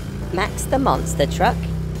 Max the monster truck,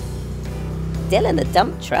 Dylan the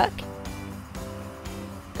dump truck,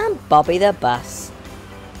 and Bobby the bus.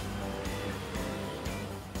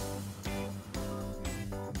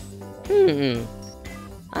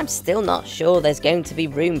 I'm still not sure there's going to be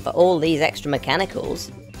room for all these extra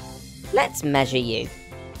mechanicals. Let's measure you.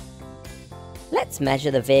 Let's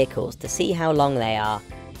measure the vehicles to see how long they are.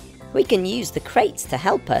 We can use the crates to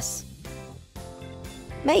help us.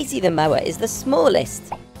 Maisie the mower is the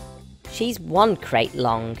smallest. She's 1 crate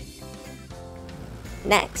long.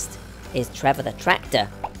 Next is Trevor the tractor.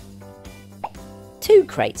 2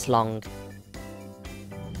 crates long.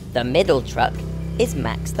 The middle truck is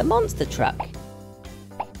Max the monster truck.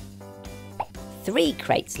 3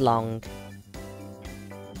 crates long.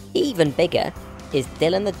 Even bigger is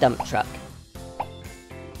Dylan the dump truck.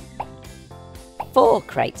 4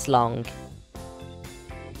 crates long.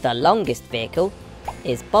 The longest vehicle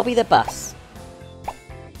is Bobby the bus.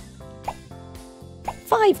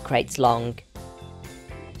 5 crates long.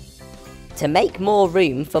 To make more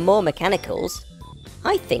room for more mechanicals,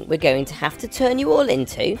 I think we're going to have to turn you all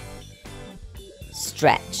into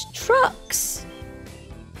stretch trucks.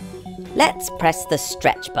 Let's press the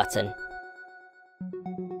stretch button.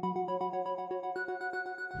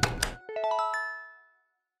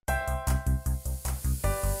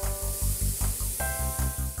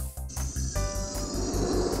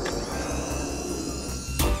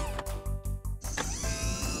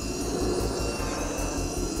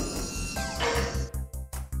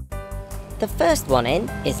 The first one in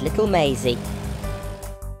is little Maisie.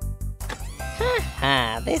 Ha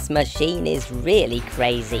ha, this machine is really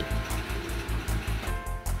crazy.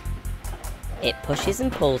 It pushes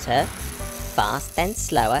and pulls her, fast then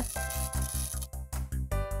slower.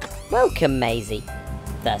 Welcome Maisie,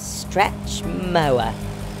 the stretch mower.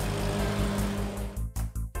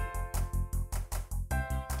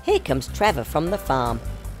 Here comes Trevor from the farm.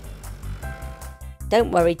 Don't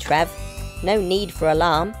worry Trev, no need for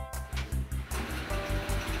alarm.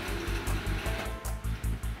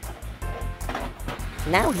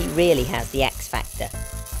 Now he really has the X factor.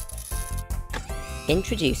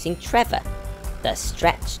 Introducing Trevor, the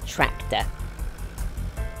stretch tractor.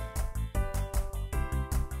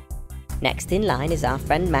 Next in line is our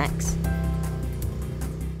friend Max,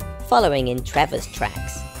 following in Trevor's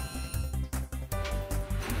tracks.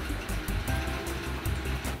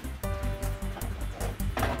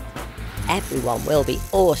 Everyone will be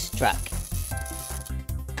awestruck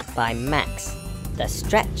by Max, the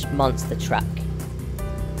stretch monster truck.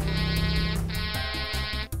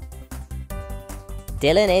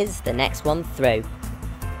 Dylan is the next one through,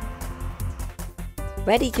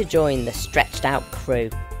 ready to join the stretched out crew.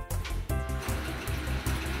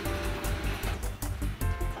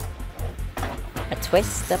 A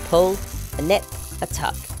twist, a pull, a nip, a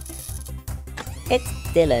tuck. It's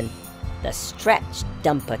Dylan, the stretch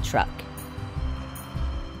dumper truck.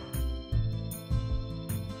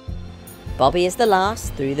 Bobby is the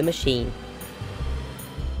last through the machine.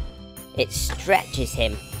 It stretches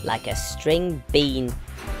him like a string bean.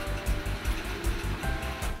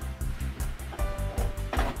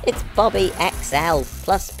 It's Bobby XL+++.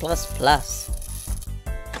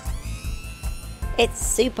 It's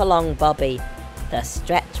super long Bobby, the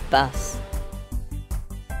stretch bus.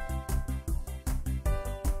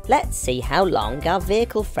 Let's see how long our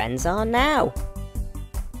vehicle friends are now.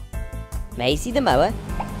 Maisie the mower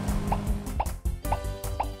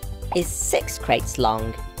is 6 crates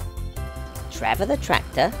long. Trevor the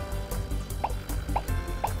tractor,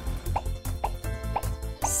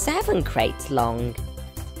 7 crates long.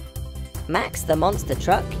 Max the monster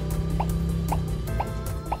truck,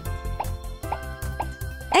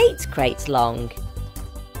 8 crates long.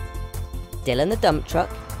 Dylan the dump truck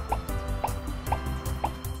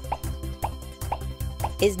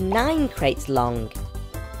is 9 crates long.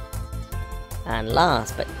 And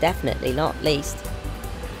last but definitely not least,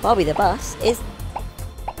 Bobby the bus is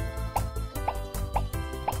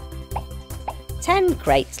 10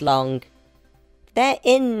 crates long. They're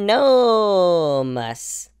enormous.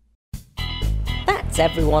 That's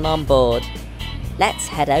everyone on board. Let's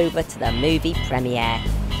head over to the movie premiere.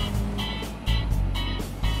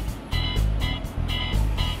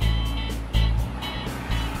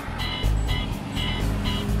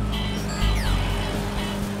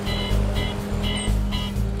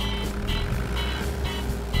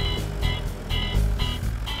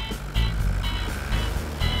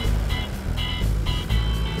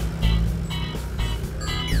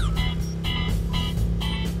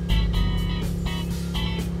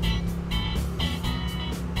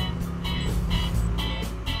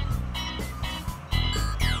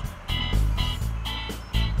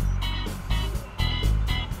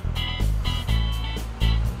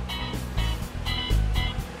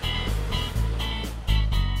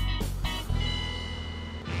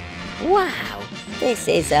 Wow, this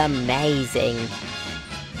is amazing.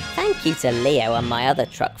 Thank you to Leo and my other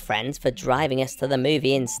truck friends for driving us to the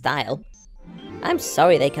movie in style. I'm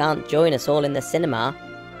sorry they can't join us all in the cinema.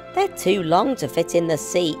 They're too long to fit in the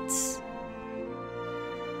seats.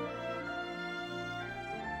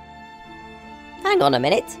 Hang on a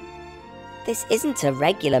minute. This isn't a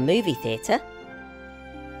regular movie theatre.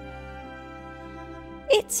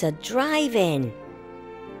 It's a drive-in.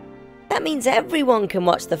 That means everyone can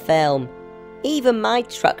watch the film, even my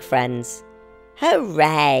truck friends.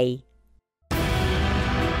 Hooray!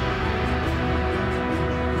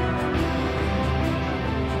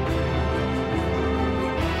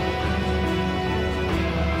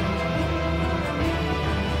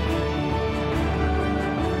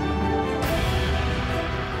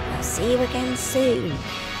 I'll see you again soon.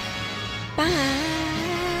 Bye!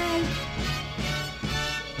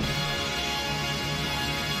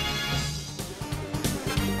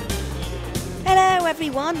 Hello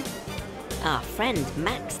everyone! Our friend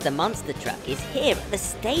Max the monster truck is here at the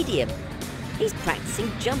stadium. He's practicing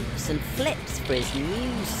jumps and flips for his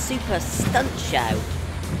new super stunt show.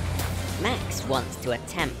 Max wants to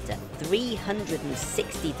attempt a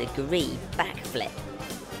 360-degree backflip.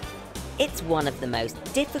 It's one of the most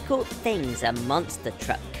difficult things a monster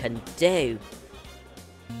truck can do.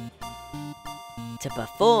 To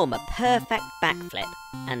perform a perfect backflip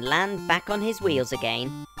and land back on his wheels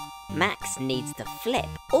again, Max needs to flip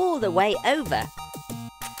all the way over.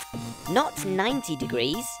 Not 90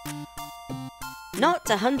 degrees, not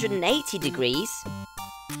 180 degrees,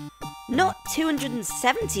 not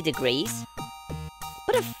 270 degrees,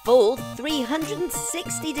 but a full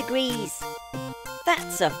 360 degrees.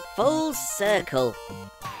 That's a full circle.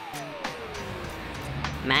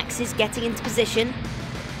 Max is getting into position.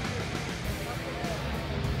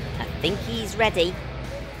 I think he's ready.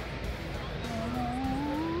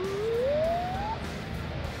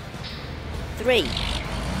 3, 2,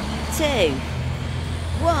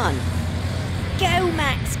 1. Go,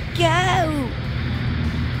 Max, go!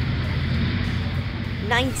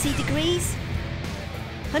 90 degrees?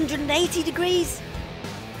 180 degrees?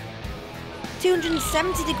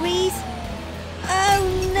 270 degrees? Oh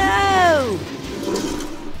no!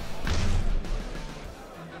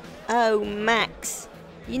 Oh, Max,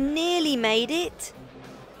 you nearly made it.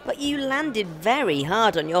 But you landed very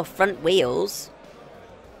hard on your front wheels.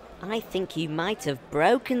 I think you might have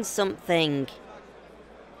broken something.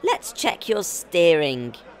 Let's check your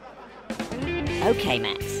steering. Okay,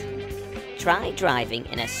 Max. Try driving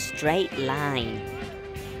in a straight line.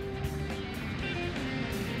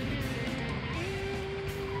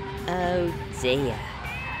 Oh dear.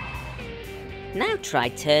 Now try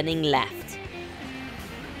turning left.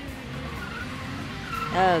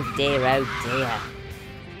 Oh dear, oh dear.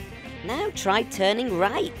 Now try turning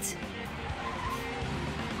right.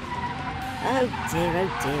 Oh dear, oh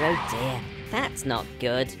dear, oh dear. That's not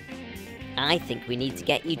good. I think we need to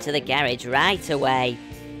get you to the garage right away.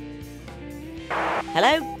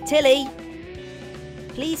 Hello, Tilly?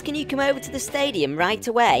 Please can you come over to the stadium right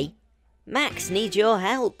away? Max needs your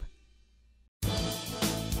help.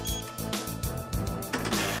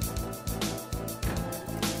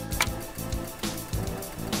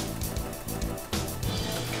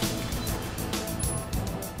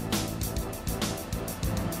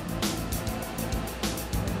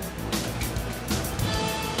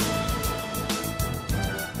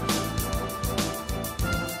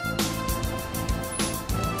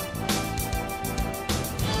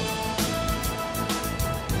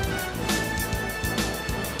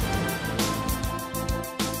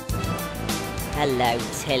 Hello,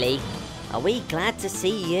 Tilly. Are we glad to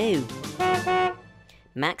see you?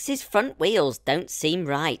 Max's front wheels don't seem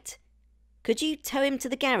right. Could you tow him to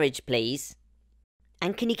the garage, please?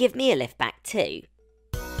 And can you give me a lift back too?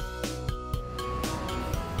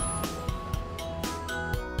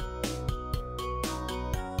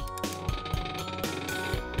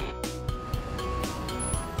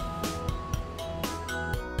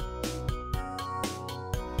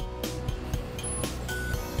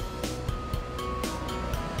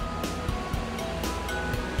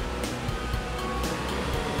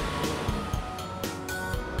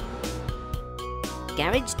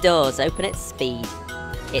 Garage doors open at speed.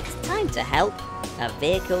 It's time to help a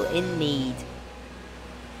vehicle in need.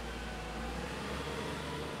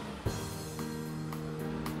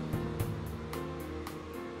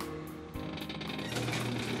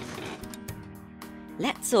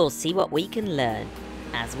 Let's all see what we can learn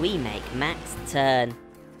as we make Max turn.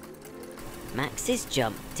 Max's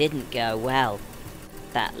jump didn't go well.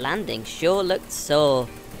 That landing sure looked sore.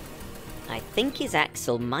 I think his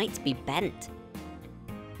axle might be bent.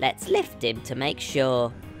 Let's lift him to make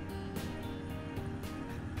sure.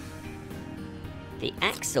 The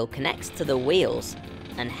axle connects to the wheels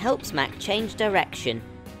and helps Mac change direction.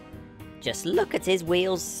 Just look at his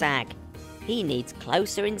wheels sag. He needs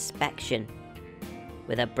closer inspection.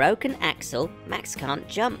 With a broken axle, Max can't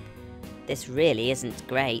jump. This really isn't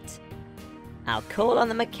great. I'll call on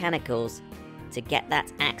the mechanicals to get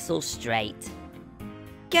that axle straight.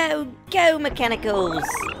 Go, go, mechanicals!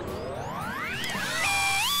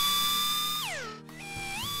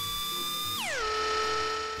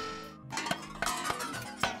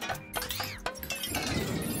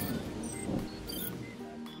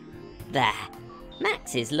 There,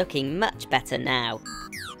 Max is looking much better now.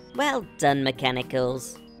 Well done,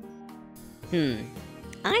 mechanicals.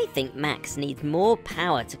 I think Max needs more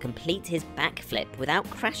power to complete his backflip without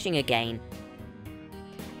crashing again.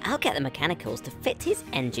 I'll get the mechanicals to fit his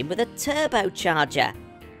engine with a turbocharger.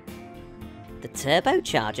 The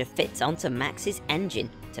turbocharger fits onto Max's engine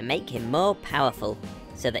to make him more powerful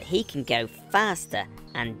so that he can go faster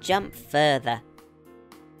and jump further.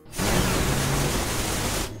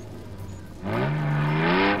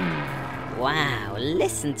 Wow,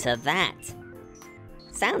 listen to that!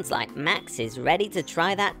 Sounds like Max is ready to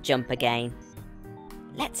try that jump again.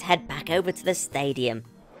 Let's head back over to the stadium.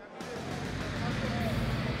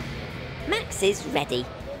 Max is ready.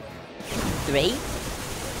 3,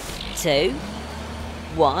 2,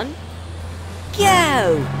 1,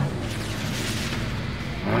 go!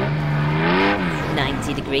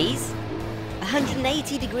 90 degrees,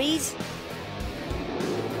 180 degrees,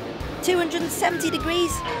 270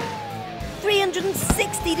 degrees,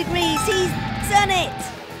 360 degrees, he's done it!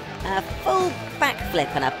 A full backflip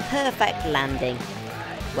and a perfect landing.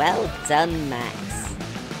 Well done, Max.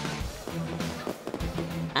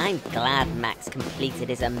 I'm glad Max completed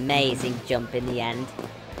his amazing jump in the end,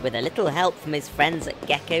 with a little help from his friends at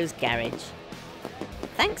Gecko's garage.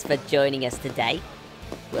 Thanks for joining us today.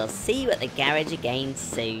 We'll see you at the garage again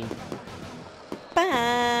soon.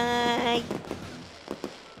 Bye!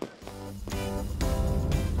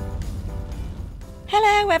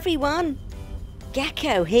 Hello everyone!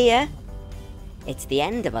 Gecko here. It's the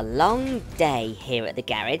end of a long day here at the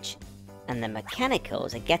garage, and the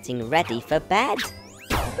mechanicals are getting ready for bed.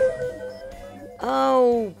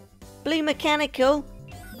 Oh, Blue Mechanical,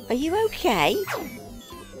 are you okay?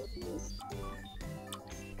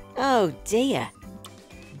 Oh dear,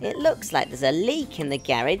 it looks like there's a leak in the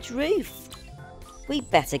garage roof. We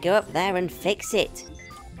better go up there and fix it.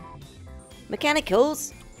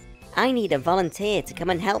 Mechanicals, I need a volunteer to come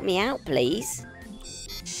and help me out, please.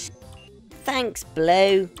 Thanks,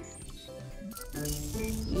 Blue.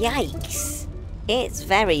 Yikes! It's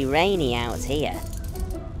very rainy out here.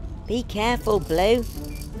 Be careful, Blue.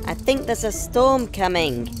 I think there's a storm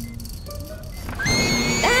coming.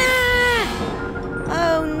 Ah!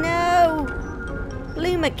 Oh no!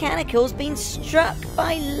 Blue Mechanical's been struck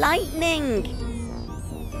by lightning.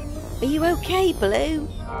 Are you okay, Blue?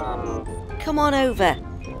 Come on over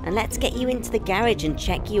and let's get you into the garage and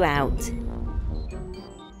check you out.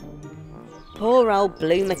 Poor old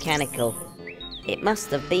Blue Mechanical. It must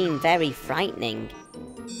have been very frightening.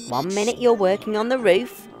 1 minute you're working on the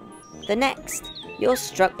roof, the next you're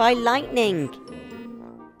struck by lightning.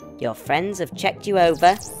 Your friends have checked you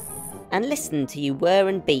over and listened to you whir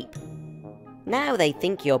and beep. Now they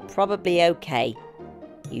think you're probably okay.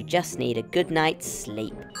 You just need a good night's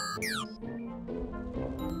sleep.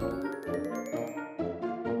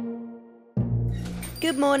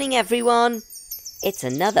 Good morning, everyone. It's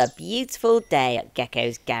another beautiful day at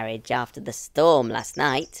Gecko's garage after the storm last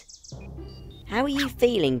night. How are you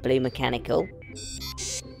feeling, Blue Mechanical?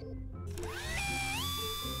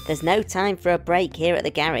 There's no time for a break here at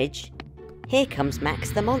the garage. Here comes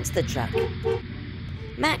Max the monster truck.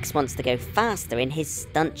 Max wants to go faster in his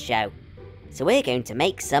stunt show, so we're going to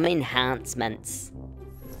make some enhancements.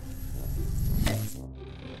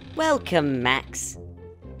 Welcome, Max.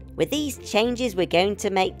 With these changes we're going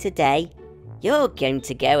to make today, you're going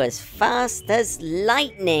to go as fast as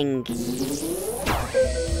lightning.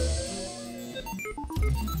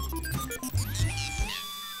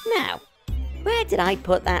 Now, where did I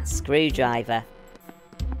put that screwdriver?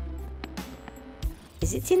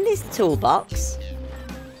 Is it in this toolbox?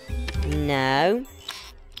 No.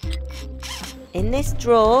 In this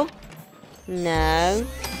drawer? No.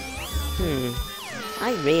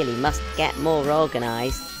 I really must get more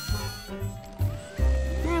organised.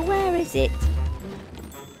 Now, where is it?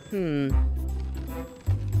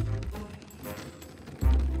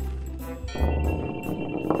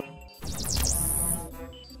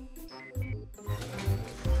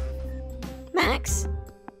 Max,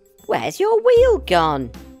 where's your wheel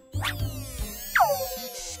gone?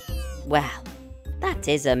 Well, that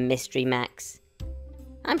is a mystery, Max.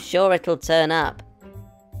 I'm sure it'll turn up.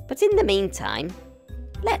 But in the meantime,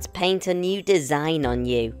 let's paint a new design on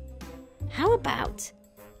you. How about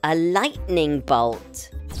a lightning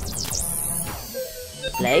bolt?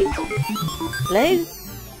 Blue? Blue?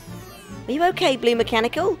 Are you okay, Blue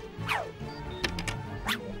Mechanical?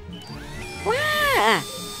 Wah!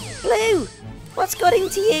 Blue! What's got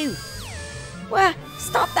into you? Wah!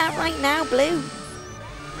 Stop that right now, Blue!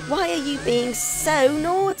 Why are you being so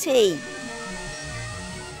naughty?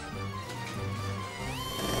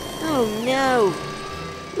 Oh no!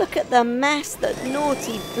 Look at the mess that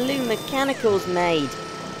naughty Blue Mechanical's made.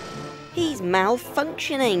 He's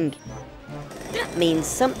malfunctioning. That means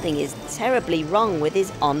something is terribly wrong with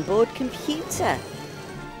his onboard computer.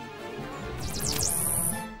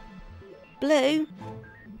 Blue,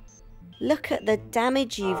 look at the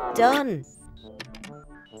damage you've done.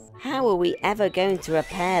 How are we ever going to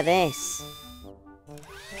repair this?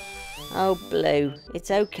 Oh, Blue,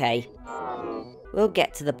 it's okay. We'll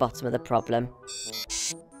get to the bottom of the problem.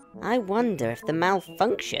 I wonder if the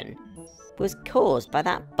malfunction was caused by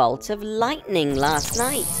that bolt of lightning last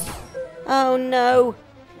night. Oh no,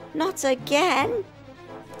 not again.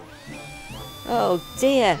 Oh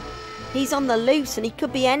dear, he's on the loose and he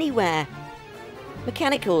could be anywhere.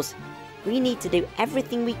 Mechanicals, we need to do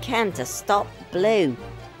everything we can to stop Blue.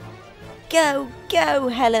 Go, go,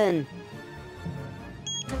 Helen!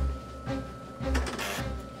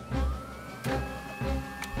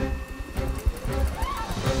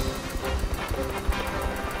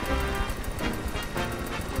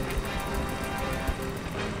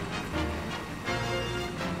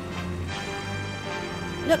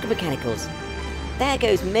 Look, Mechanicals, there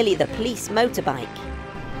goes Millie the police motorbike.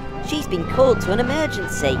 She's been called to an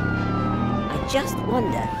emergency. I just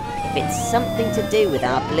wonder if it's something to do with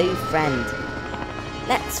our Blue friend.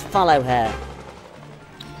 Let's follow her.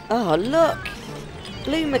 Oh, look!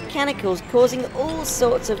 Blue Mechanical's causing all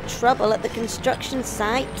sorts of trouble at the construction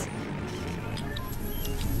site.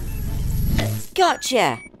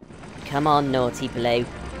 Gotcha! Come on, naughty Blue.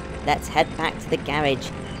 Let's head back to the garage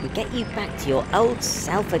and get you back to your old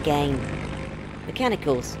self again.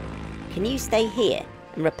 Mechanicals, can you stay here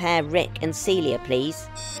and repair Rick and Celia, please?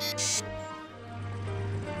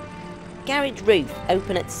 Garage roof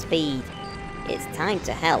open at speed. It's time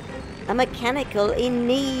to help a mechanical in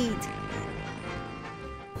need.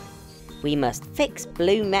 We must fix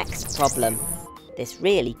Blue Mech's problem. This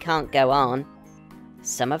really can't go on.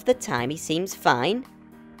 Some of the time he seems fine,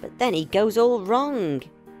 but then he goes all wrong.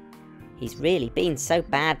 He's really been so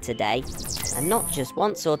bad today, and not just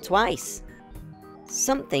once or twice.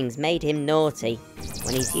 Something's made him naughty,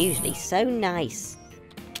 when he's usually so nice.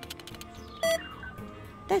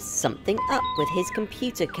 There's something up with his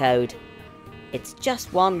computer code. It's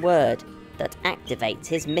just one word that activates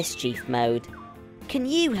his mischief mode. Can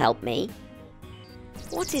you help me?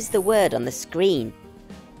 What is the word on the screen?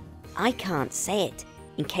 I can't say it,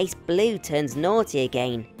 in case Blue turns naughty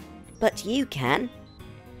again, but you can.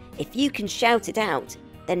 If you can shout it out,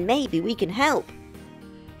 then maybe we can help.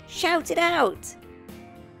 Shout it out!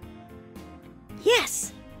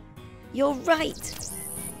 Yes! You're right!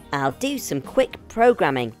 I'll do some quick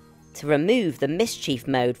programming to remove the mischief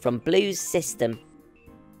mode from Blue's system.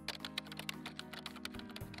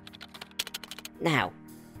 Now,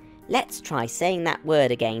 let's try saying that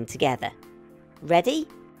word again together. Ready?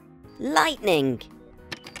 Lightning!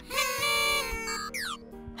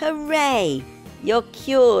 Hooray! You're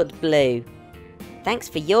cured, Blue. Thanks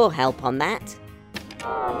for your help on that.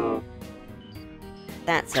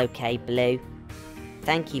 That's okay, Blue.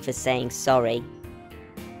 Thank you for saying sorry.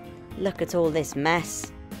 Look at all this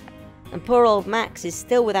mess. And poor old Max is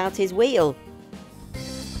still without his wheel.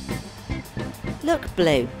 Look,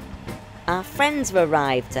 Blue. Our friends have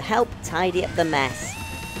arrived to help tidy up the mess.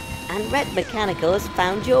 And Red Mechanical has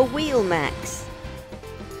found your wheel, Max.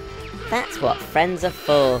 That's what friends are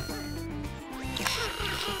for.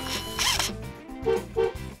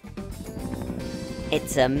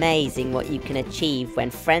 It's amazing what you can achieve when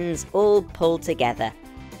friends all pull together.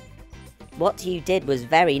 What you did was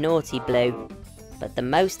very naughty, Blue, but the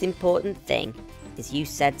most important thing is you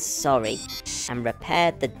said sorry and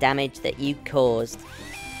repaired the damage that you caused.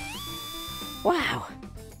 Wow,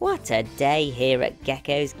 what a day here at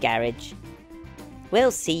Gecko's garage.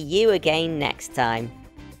 We'll see you again next time.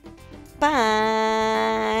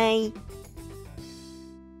 Bye!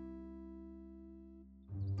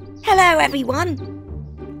 Hello everyone!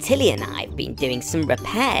 Tilly and I have been doing some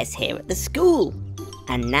repairs here at the school,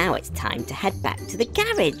 and now it's time to head back to the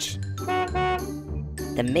garage.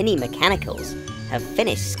 The mini mechanicals have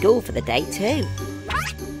finished school for the day too.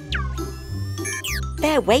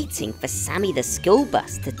 They're waiting for Sammy the school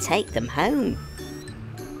bus to take them home.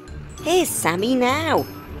 Here's Sammy now.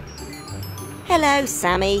 Hello,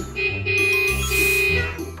 Sammy.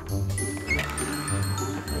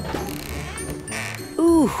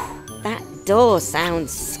 Ooh, that door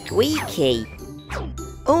sounds squeaky.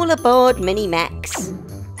 All aboard, Mini Max.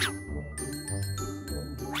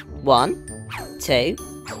 1, 2,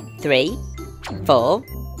 3, 4,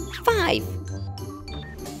 5.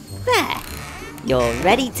 There, you're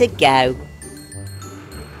ready to go.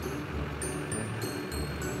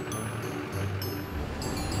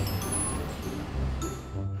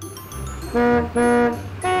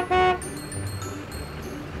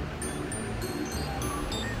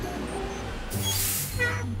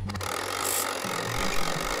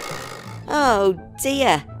 Oh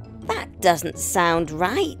dear, that doesn't sound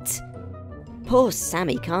right. Poor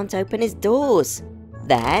Sammy can't open his doors.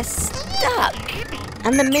 They're stuck,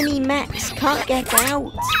 and the Mini Max can't get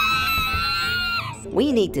out.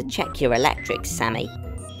 We need to check your electrics, Sammy.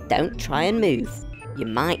 Don't try and move. You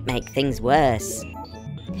might make things worse.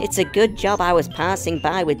 It's a good job I was passing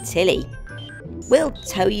by with Tilly. We'll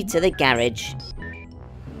tow you to the garage.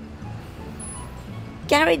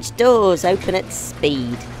 Garage doors open at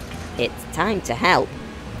speed. It's time to help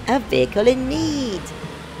a vehicle in need.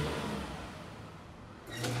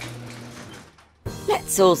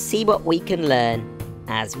 Let's all see what we can learn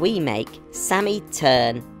as we make Sammy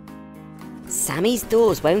turn. Sammy's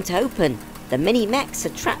doors won't open. The Mini Max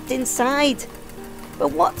are trapped inside.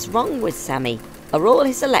 But what's wrong with Sammy? Are all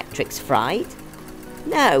his electrics fried?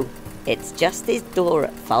 No, it's just his door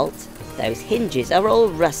at fault. Those hinges are all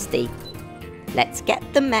rusty. Let's get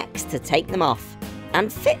the Max to take them off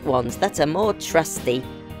and fit ones that are more trusty.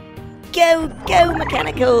 Go, go,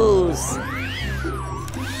 mechanicals!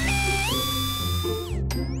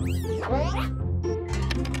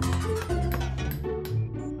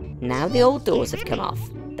 Now the old doors have come off,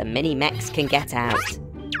 the Mini Max can get out.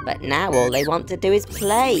 But now all they want to do is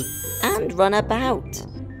play and run about.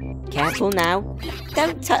 Careful now,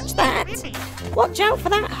 don't touch that. Watch out for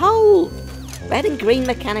that hole. Red and green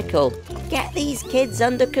mechanical, get these kids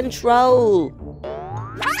under control.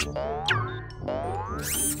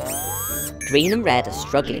 Green and red are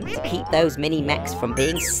struggling to keep those Mini Max from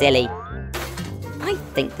being silly. I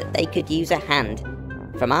think that they could use a hand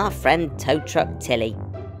from our friend Tow Truck Tilly.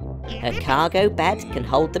 Her cargo bed can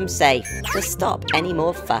hold them safe to stop any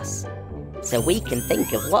more fuss. So we can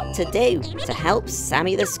think of what to do to help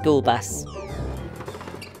Sammy the school bus.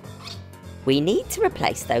 We need to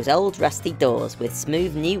replace those old rusty doors with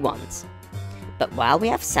smooth new ones. But while we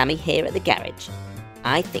have Sammy here at the garage,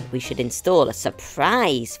 I think we should install a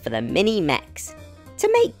surprise for the Mini Max to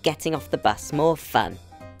make getting off the bus more fun.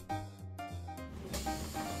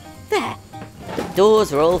 There, the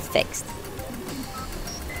doors are all fixed.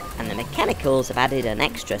 And the mechanicals have added an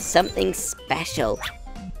extra something special.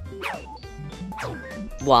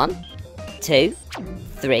 1, 2,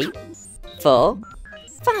 3, 4,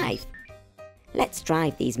 5. Let's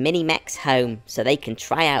drive these Mini Max home so they can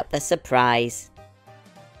try out the surprise.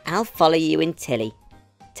 I'll follow you in Tilly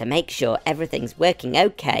to make sure everything's working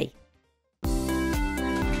okay.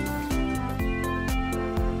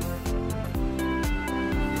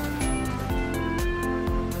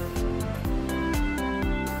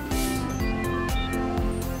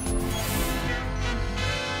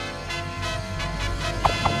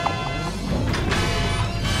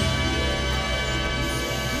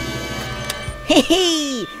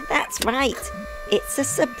 Hee, that's right. It's a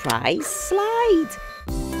surprise slide.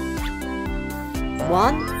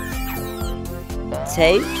 1,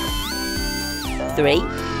 2, 3,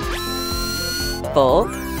 4,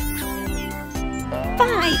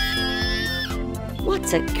 5.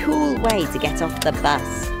 What a cool way to get off the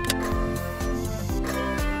bus.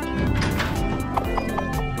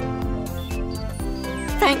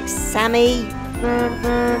 Thanks, Sammy.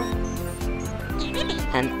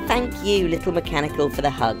 And thank you, little mechanical, for the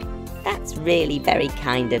hug. That's really very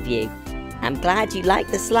kind of you. I'm glad you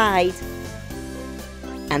liked the slide.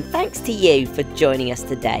 And thanks to you for joining us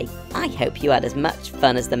today. I hope you had as much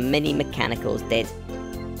fun as the mini mechanicals did.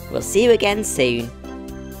 We'll see you again soon.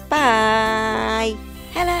 Bye!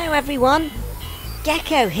 Hello everyone!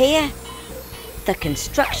 Gecko here! The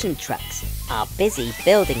construction trucks are busy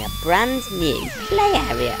building a brand new play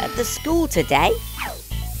area at the school today.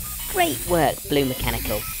 Great work, Blue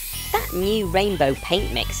Mechanical. That new rainbow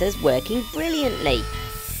paint mixer's working brilliantly.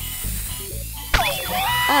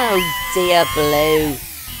 Oh dear, Blue.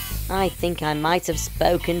 I think I might have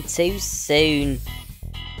spoken too soon.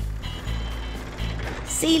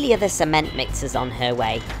 Celia the cement mixer's on her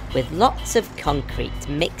way, with lots of concrete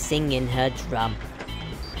mixing in her drum.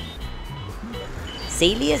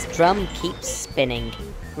 Celia's drum keeps spinning,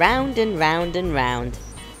 round and round and round.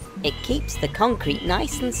 It keeps the concrete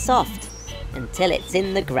nice and soft until it's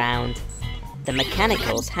in the ground. The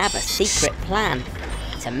mechanicals have a secret plan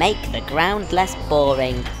to make the ground less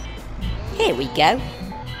boring. Here we go.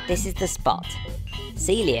 This is the spot.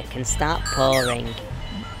 Celia can start pouring.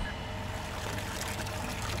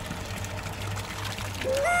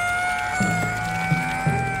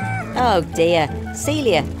 Oh dear,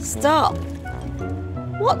 Celia, stop!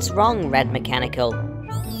 What's wrong, Red Mechanical?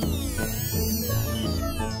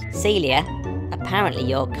 Celia, apparently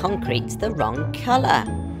your concrete's the wrong colour.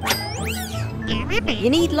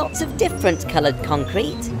 You need lots of different coloured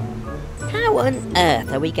concrete. How on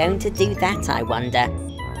earth are we going to do that, I wonder?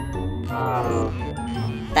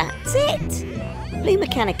 That's it! Blue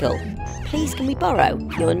Mechanical, please can we borrow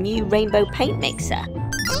your new rainbow paint mixer?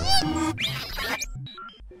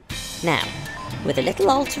 Now, with a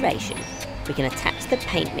little alteration, we can attach the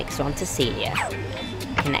paint mixer onto Celia,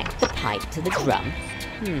 connect the pipe to the drum,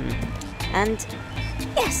 and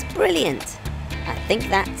yes, brilliant! I think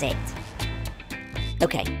that's it.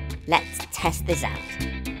 Okay, let's test this out.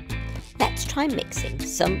 Let's try mixing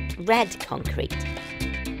some red concrete.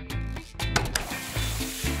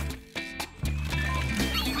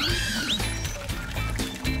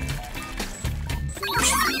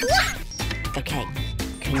 Okay,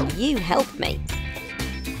 can you help me?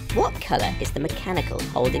 What colour is the mechanical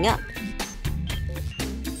holding up?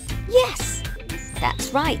 Yes, that's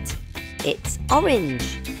right. It's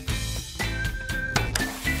orange.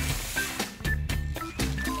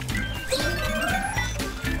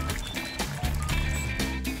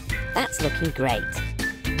 That's looking great.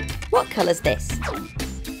 What colour's this?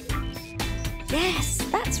 Yes,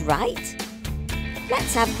 that's right.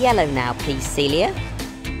 Let's have yellow now, please, Celia.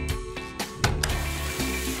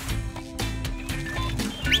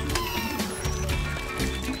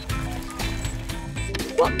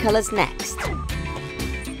 What colour's next?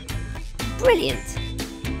 Brilliant!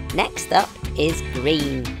 Next up is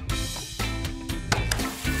green.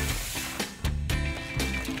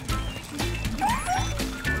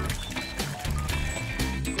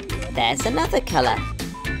 There's another colour.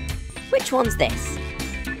 Which one's this?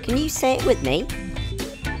 Can you say it with me?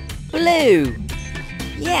 Blue!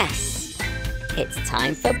 Yes! It's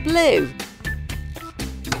time for blue!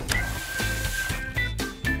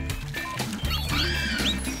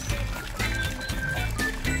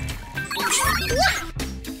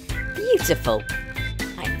 Beautiful!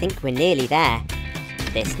 I think we're nearly there.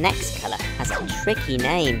 This next colour has a tricky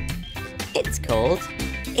name. It's called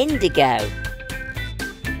indigo.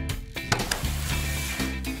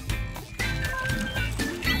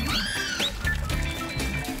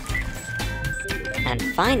 And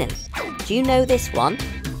finally, do you know this one?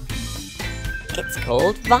 It's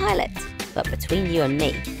called violet, but between you and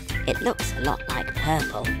me, it looks a lot like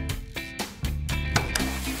purple.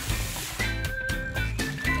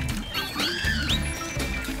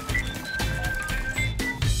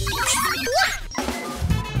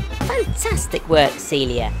 Fantastic work,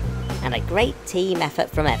 Celia, and a great team effort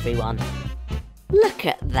from everyone. Look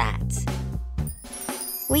at that!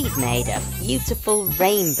 We've made a beautiful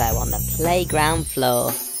rainbow on the playground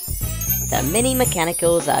floor. The mini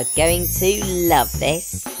mechanicals are going to love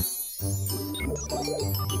this.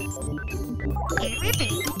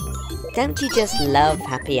 Don't you just love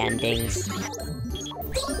happy endings?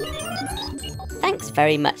 Thanks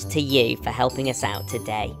very much to you for helping us out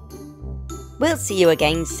today. We'll see you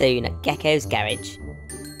again soon at Gecko's Garage.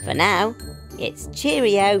 For now, it's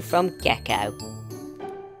cheerio from Gecko.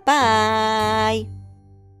 Bye!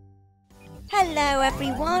 Hello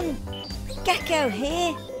everyone! Gecko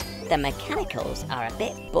here! The mechanicals are a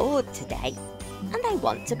bit bored today and they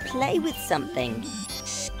want to play with something.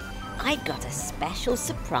 I've got a special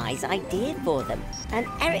surprise idea for them and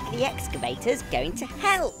Eric the Excavator's going to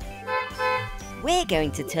help. We're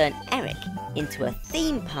going to turn Eric into a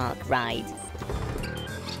theme park ride.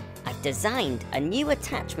 I've designed a new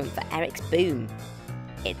attachment for Eric's boom.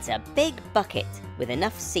 It's a big bucket with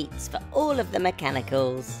enough seats for all of the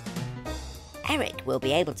mechanicals. Eric will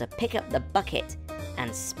be able to pick up the bucket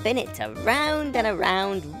and spin it around and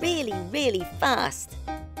around really, really fast.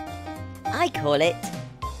 I call it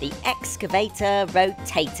the Excavator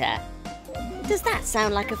Rotator. Does that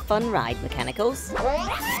sound like a fun ride, mechanicals?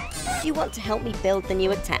 Do you want to help me build the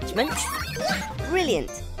new attachment?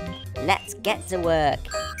 Brilliant! Let's get to work.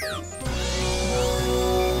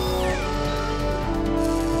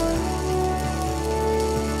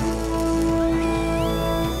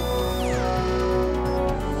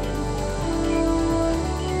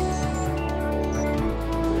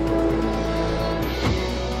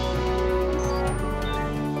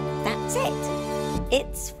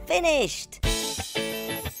 finished!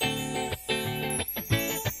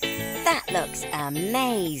 That looks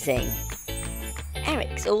amazing!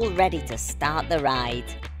 Eric's all ready to start the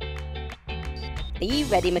ride. Are you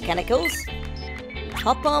ready, mechanicals?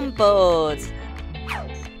 Hop on board!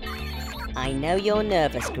 I know you're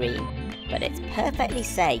nervous, Green, but it's perfectly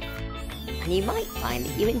safe, and you might find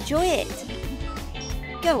that you enjoy it.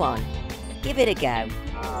 Go on, give it a go.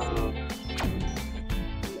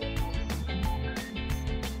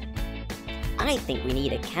 I think we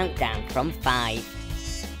need a countdown from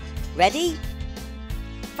 5. Ready?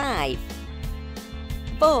 5,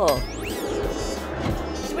 4,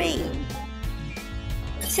 3,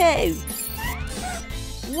 2,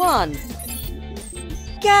 1,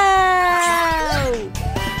 go!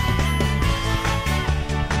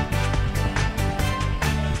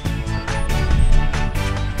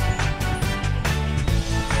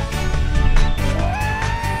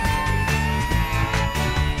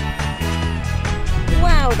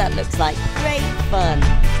 Wow, that looks like great fun!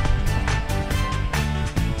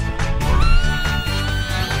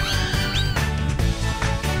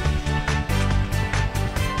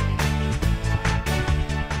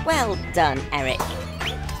 Well done, Eric.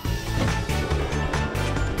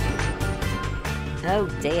 Oh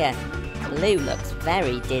dear, Blue looks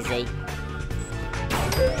very dizzy.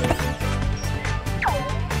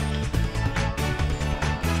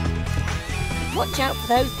 Watch out for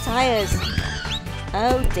those tyres.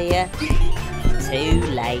 Oh dear, too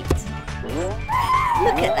late.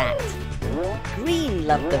 Look at that. Green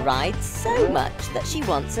loved the ride so much that she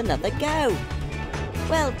wants another go.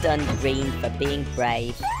 Well done, Green, for being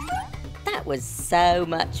brave. That was so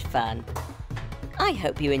much fun. I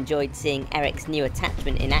hope you enjoyed seeing Eric's new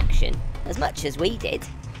attachment in action as much as we did.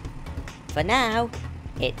 For now,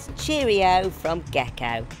 it's cheerio from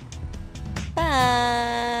Gecko.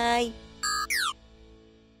 Bye!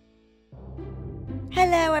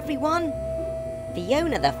 Hello everyone!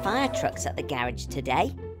 Fiona the fire truck's at the garage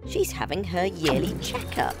today. She's having her yearly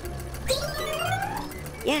checkup.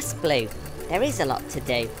 Yes, Blue, there is a lot to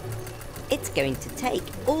do. It's going to take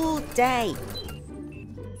all day.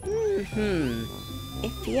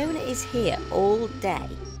 If Fiona is here all day,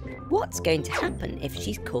 what's going to happen if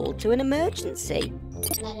she's called to an emergency?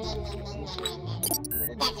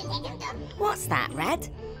 What's that, Red?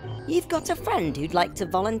 You've got a friend who'd like to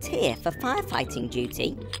volunteer for firefighting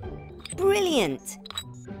duty? Brilliant!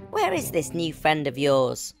 Where is this new friend of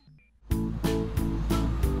yours?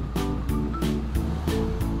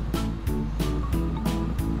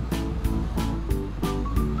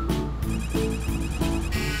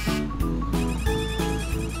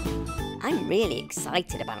 I'm really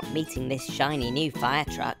excited about meeting this shiny new fire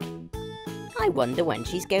truck. I wonder when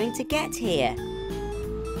she's going to get here.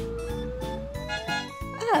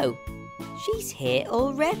 Oh, she's here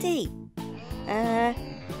already.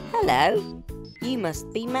 Hello. You must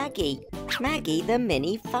be Maggie. Maggie the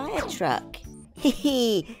mini fire truck.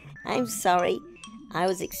 Hehe, I'm sorry. I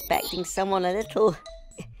was expecting someone a little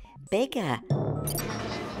bigger.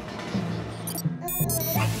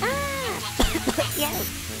 Ah! Yeah.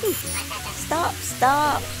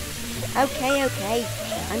 Stop. Okay.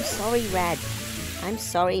 I'm sorry, Red. I'm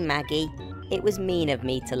sorry, Maggie. It was mean of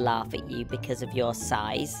me to laugh at you because of your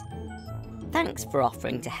size. Thanks for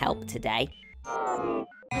offering to help today.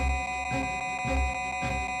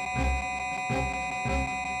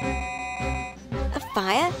 A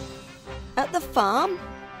fire? At the farm?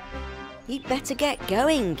 You'd better get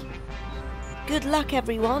going. Good luck,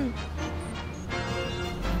 everyone.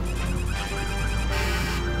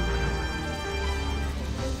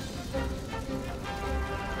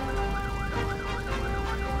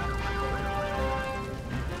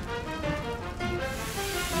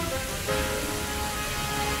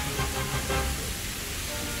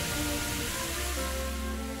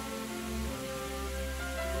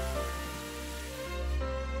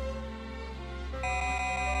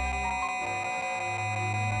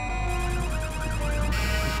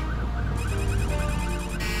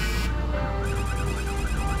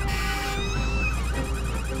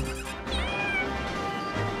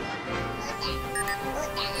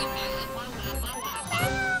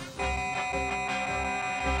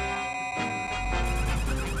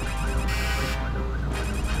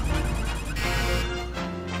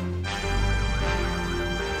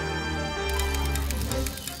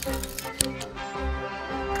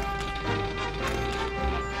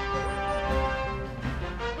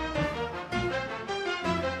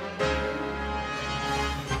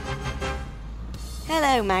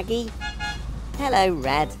 Hello, Maggie. Hello,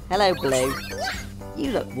 Red. Hello, Blue.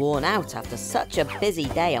 You look worn out after such a busy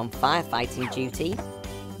day on firefighting duty.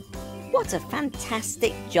 What a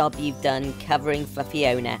fantastic job you've done covering for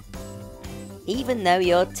Fiona. Even though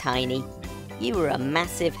you're tiny, you were a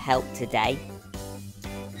massive help today.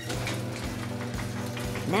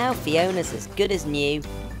 Now Fiona's as good as new.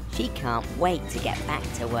 She can't wait to get back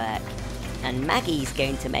to work. And Maggie's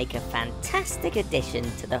going to make a fantastic addition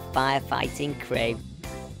to the firefighting crew.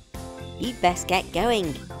 You'd best get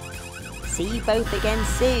going. See you both again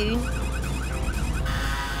soon.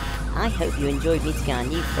 I hope you enjoyed meeting our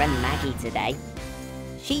new friend Maggie today.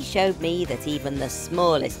 She showed me that even the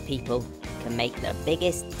smallest people can make the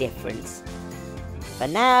biggest difference. For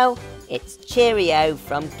now, it's cheerio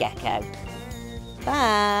from Gecko.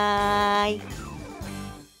 Bye!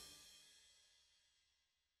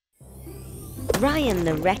 Ryan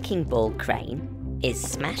the wrecking ball crane is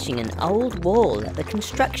smashing an old wall at the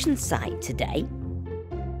construction site today.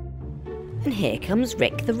 And here comes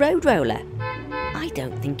Rick the road roller. I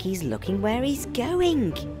don't think he's looking where he's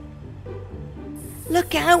going.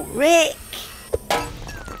 Look out, Rick!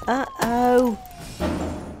 Uh-oh.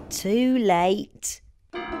 Too late.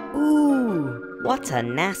 Ooh, what a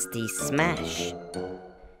nasty smash.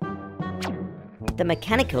 The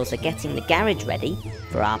mechanicals are getting the garage ready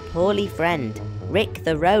for our poorly friend, Rick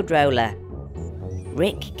the road roller.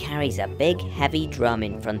 Rick carries a big heavy drum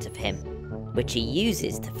in front of him, which he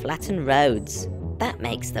uses to flatten roads. That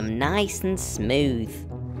makes them nice and smooth.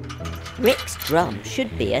 Rick's drum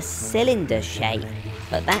should be a cylinder shape,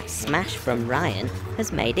 but that smash from Ryan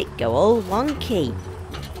has made it go all wonky.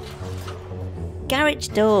 Garage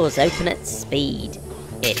doors open at speed.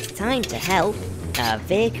 It's time to help a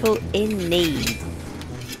vehicle in need.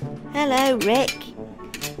 Hello, Rick.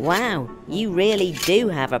 Wow, you really do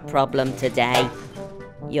have a problem today.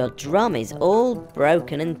 Your drum is all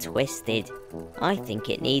broken and twisted. I think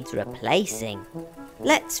it needs replacing.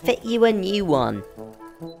 Let's fit you a new one.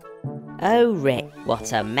 Oh, Rick,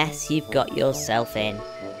 what a mess you've got yourself in.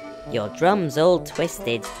 Your drum's all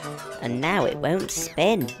twisted, and now it won't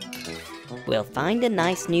spin. We'll find a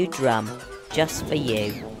nice new drum just for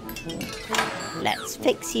you. Let's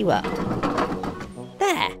fix you up.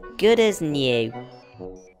 There, good as new.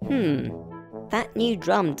 That new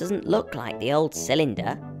drum doesn't look like the old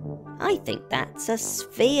cylinder. I think that's a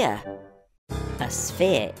sphere. A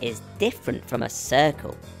sphere is different from a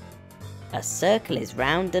circle. A circle is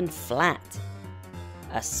round and flat.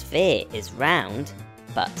 A sphere is round,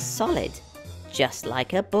 but solid, just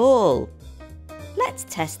like a ball. Let's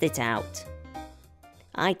test it out.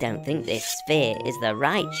 I don't think this sphere is the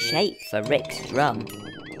right shape for Rick's drum.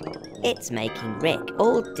 It's making Rick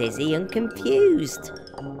all dizzy and confused.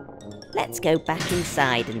 Let's go back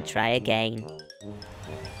inside and try again.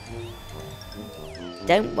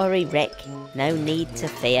 Don't worry, Rick, no need to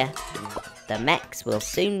fear. The mechs will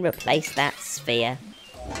soon replace that sphere.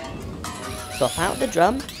 Swap out the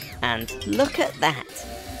drum and look at that.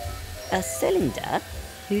 A cylinder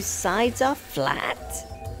whose sides are flat?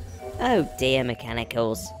 Oh dear,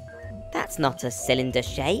 mechanicals. That's not a cylinder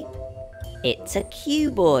shape. It's a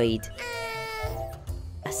cuboid.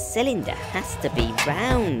 A cylinder has to be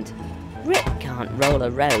round. Rick can't roll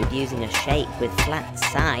a road using a shape with flat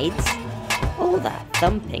sides. All that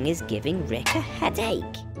thumping is giving Rick a headache.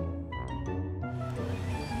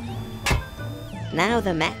 Now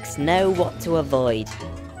the mechs know what to avoid.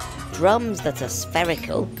 Drums that are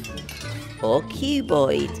spherical or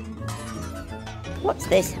cuboid. What's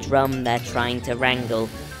this drum they're trying to wrangle?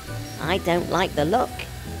 I don't like the look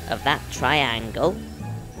of that triangle.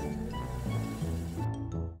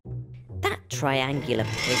 That triangular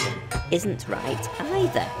prism isn't right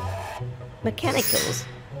either. Mechanicals,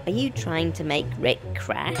 are you trying to make Rick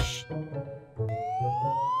crash?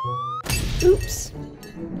 Oops,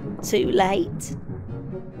 too late.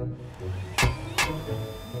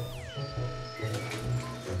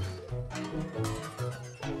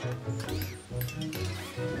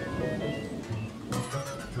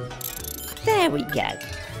 There we go.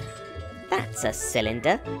 That's a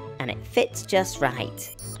cylinder, and it fits just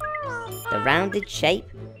right. The rounded shape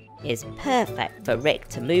is perfect for Rick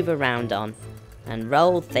to move around on and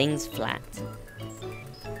roll things flat.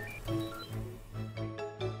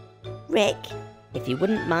 Rick, if you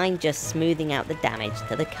wouldn't mind just smoothing out the damage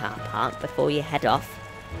to the car park before you head off,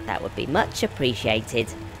 that would be much appreciated.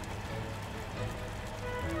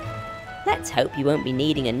 Let's hope you won't be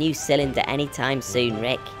needing a new cylinder anytime soon,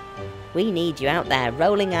 Rick. We need you out there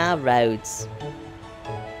rolling our roads.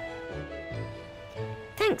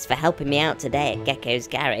 Thanks for helping me out today at Gecko's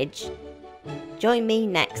Garage. Join me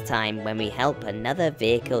next time when we help another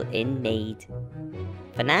vehicle in need.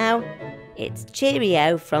 For now, it's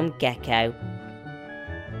cheerio from Gecko.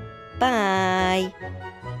 Bye!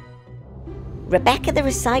 Rebecca the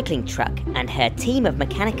recycling truck and her team of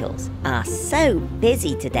mechanicals are so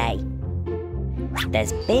busy today.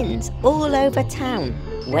 There's bins all over town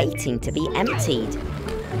waiting to be emptied.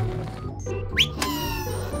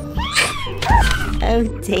 Oh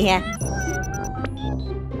dear.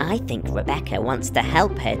 I think Rebecca wants to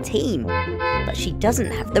help her team, but she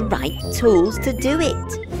doesn't have the right tools to do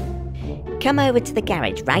it. Come over to the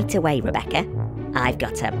garage right away, Rebecca. I've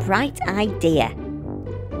got a bright idea.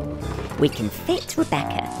 We can fit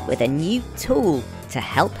Rebecca with a new tool to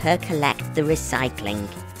help her collect the recycling.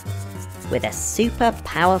 With a super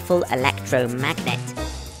powerful electromagnet,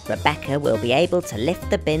 Rebecca will be able to lift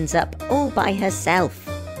the bins up all by herself.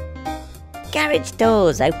 Garage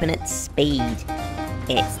doors open at speed.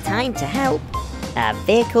 It's time to help a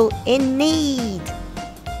vehicle in need.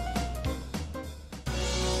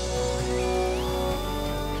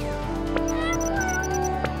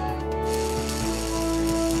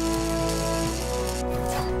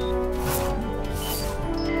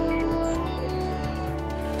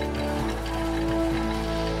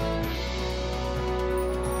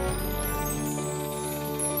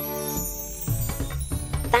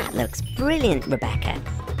 That looks brilliant, Rebecca.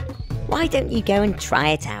 Why don't you go and try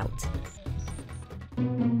it out?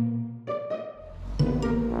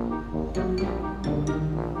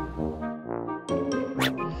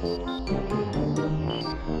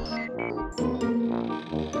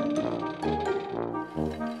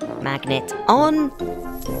 Magnet on.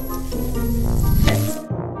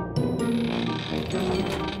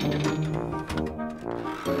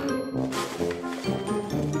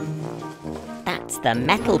 That's the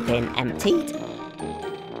metal bin emptied.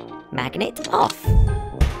 Magnet off.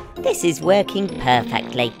 This is working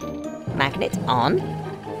perfectly. Magnet on.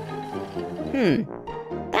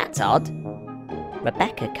 That's odd.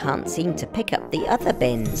 Rebecca can't seem to pick up the other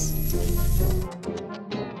bins.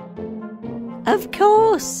 Of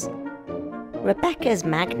course! Rebecca's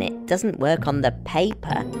magnet doesn't work on the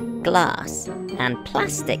paper, glass and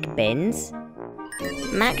plastic bins.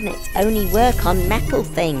 Magnets only work on metal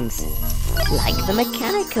things, like the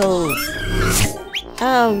mechanicals.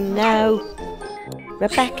 Oh no!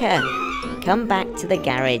 Rebecca, come back to the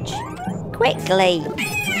garage. Quickly!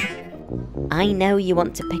 I know you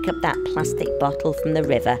want to pick up that plastic bottle from the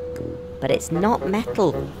river, but it's not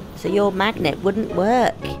metal, so your magnet wouldn't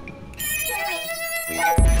work.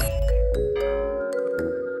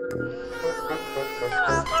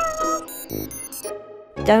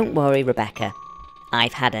 Don't worry, Rebecca.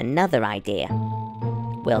 I've had another idea.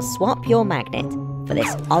 We'll swap your magnet for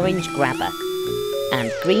this orange grabber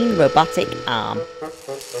and green robotic arm.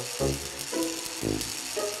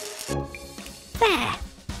 There!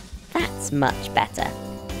 That's much better.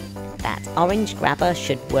 That orange grabber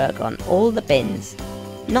should work on all the bins,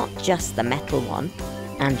 not just the metal one,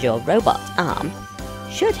 and your robot arm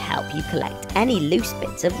should help you collect any loose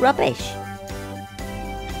bits of rubbish.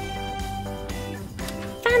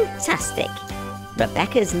 Fantastic!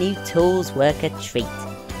 Rebecca's new tools work a treat.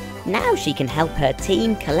 Now she can help her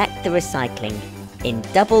team collect the recycling in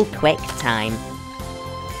double quick time.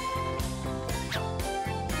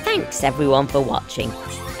 Thanks everyone for watching,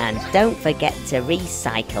 and don't forget to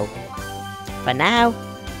recycle. For now,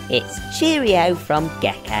 it's cheerio from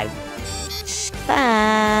Gecko.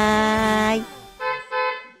 Bye!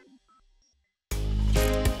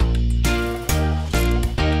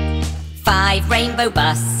 Five rainbow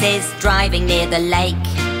buses driving near the lake.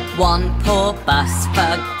 One poor bus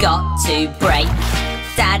forgot to brake.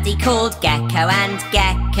 Daddy called Gecko and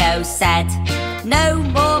Gecko said, "No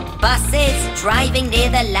more buses driving near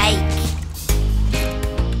the lake."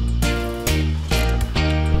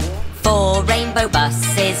 Four rainbow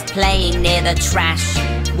buses playing near the trash.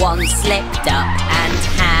 One slipped up and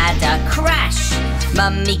had a crash.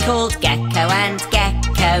 Mummy called Gecko and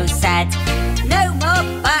Gecko said, "No more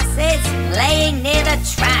buses playing near the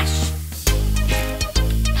trash."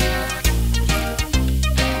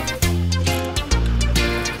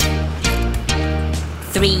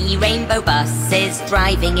 Three rainbow buses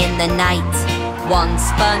driving in the night. One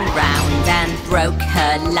spun round and broke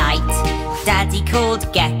her light. Daddy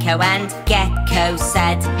called Gecko and Gecko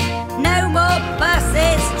said, "No more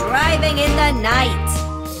buses driving in the night."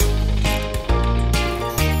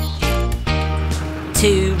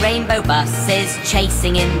 Two rainbow buses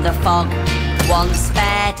chasing in the fog. One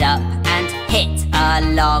sped up and hit a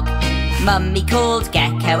log. Mummy called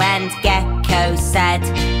Gecko and Gecko said,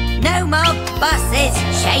 "No more buses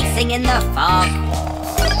chasing in the fog."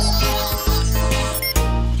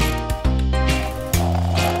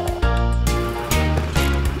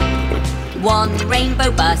 One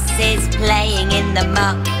rainbow bus is playing in the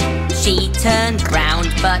muck. She turned round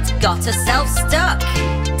but got herself stuck.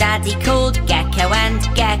 Daddy called Gecko and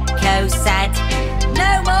Gecko said,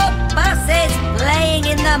 "No more buses playing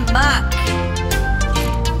in the muck."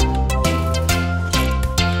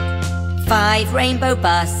 5 rainbow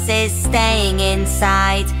buses staying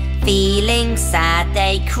inside. Feeling sad,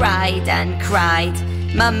 they cried and cried.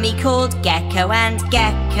 Mummy called Gecko and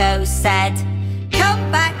Gecko said,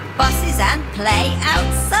 "Come back, buses, and play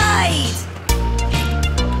outside."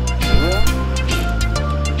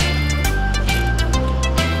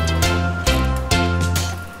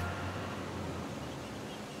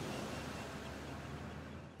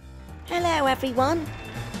 Hello everyone!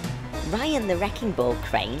 Ryan the wrecking ball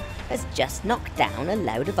crane has just knocked down a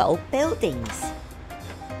load of old buildings.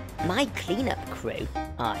 My cleanup crew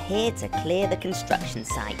are here to clear the construction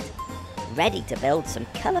site, ready to build some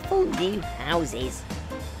colourful new houses.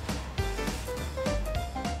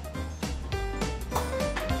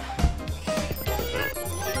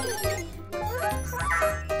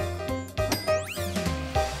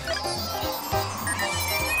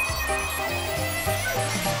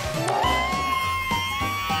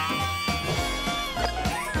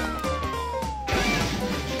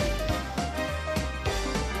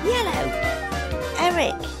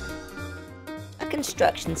 Eric! A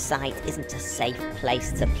construction site isn't a safe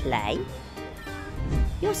place to play.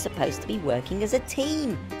 You're supposed to be working as a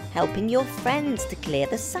team, helping your friends to clear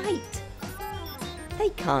the site. They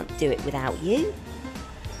can't do it without you.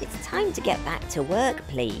 It's time to get back to work,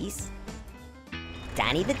 please.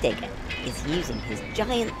 Danny the digger is using his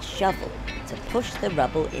giant shovel to push the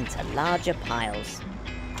rubble into larger piles.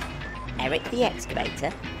 Eric the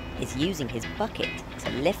excavator is using his bucket to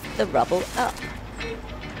lift the rubble up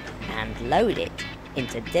and load it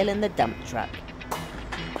into Dylan the dump truck.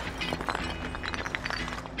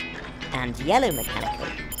 And Yellow Mechanical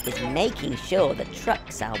is making sure the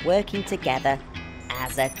trucks are working together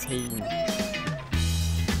as a team.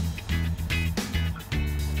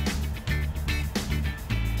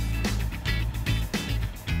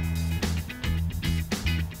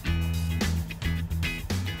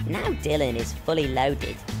 Now Dylan is fully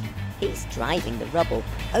loaded. He's driving the rubble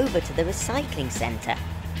over to the recycling centre.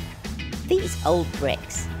 These old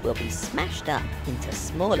bricks will be smashed up into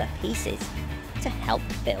smaller pieces to help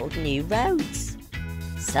build new roads.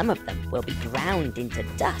 Some of them will be ground into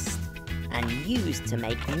dust and used to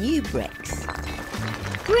make new bricks.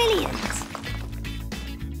 Brilliant!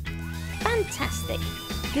 Fantastic!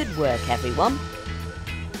 Good work, everyone.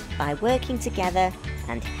 By working together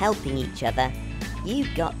and helping each other, you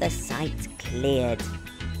got the site cleared.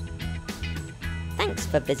 Thanks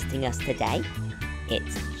for visiting us today.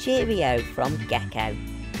 It's cheerio from Gecko.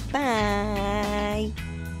 Bye!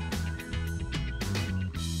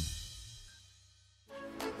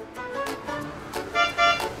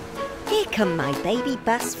 Here come my baby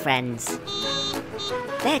bus friends.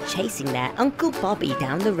 They're chasing their Uncle Bobby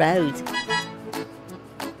down the road.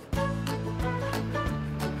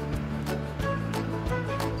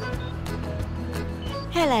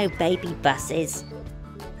 Hello, baby buses.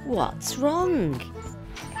 What's wrong?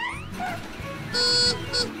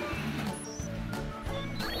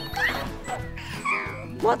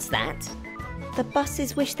 What's that? The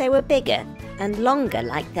buses wish they were bigger and longer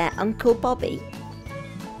like their Uncle Bobby.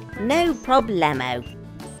 No problemo.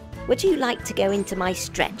 Would you like to go into my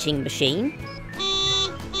stretching machine?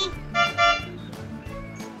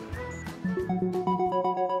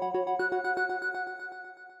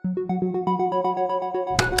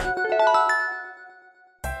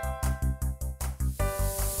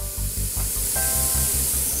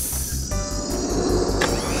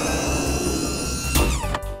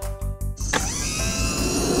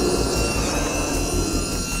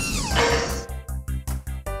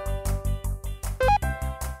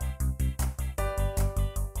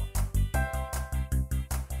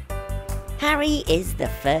 Harry is the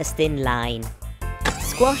first in line.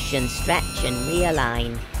 Squash and stretch and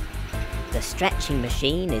realign. The stretching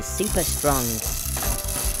machine is super strong.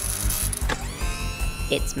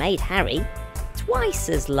 It's made Harry twice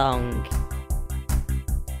as long.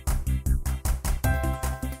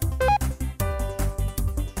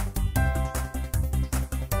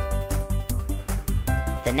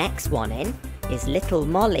 The next one in is little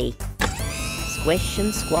Molly. Squish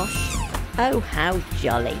and squash, oh how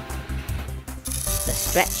jolly. The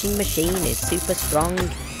stretching machine is super strong.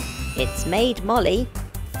 It's made Molly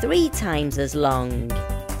 3 times as long.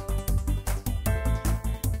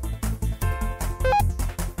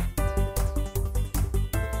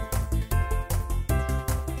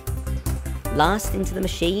 Last into the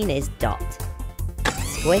machine is Dot.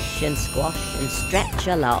 Squish and squash and stretch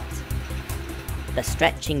a lot. The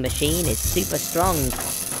stretching machine is super strong.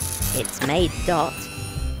 It's made Dot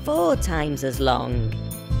 4 times as long.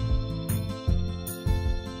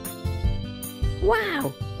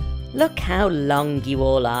 Wow! Look how long you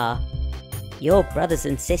all are. Your brothers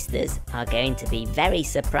and sisters are going to be very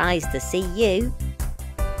surprised to see you.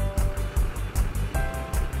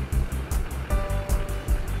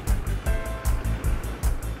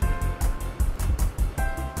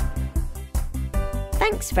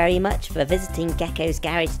 Thanks very much for visiting Gecko's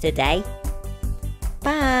garage today.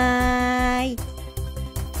 Bye!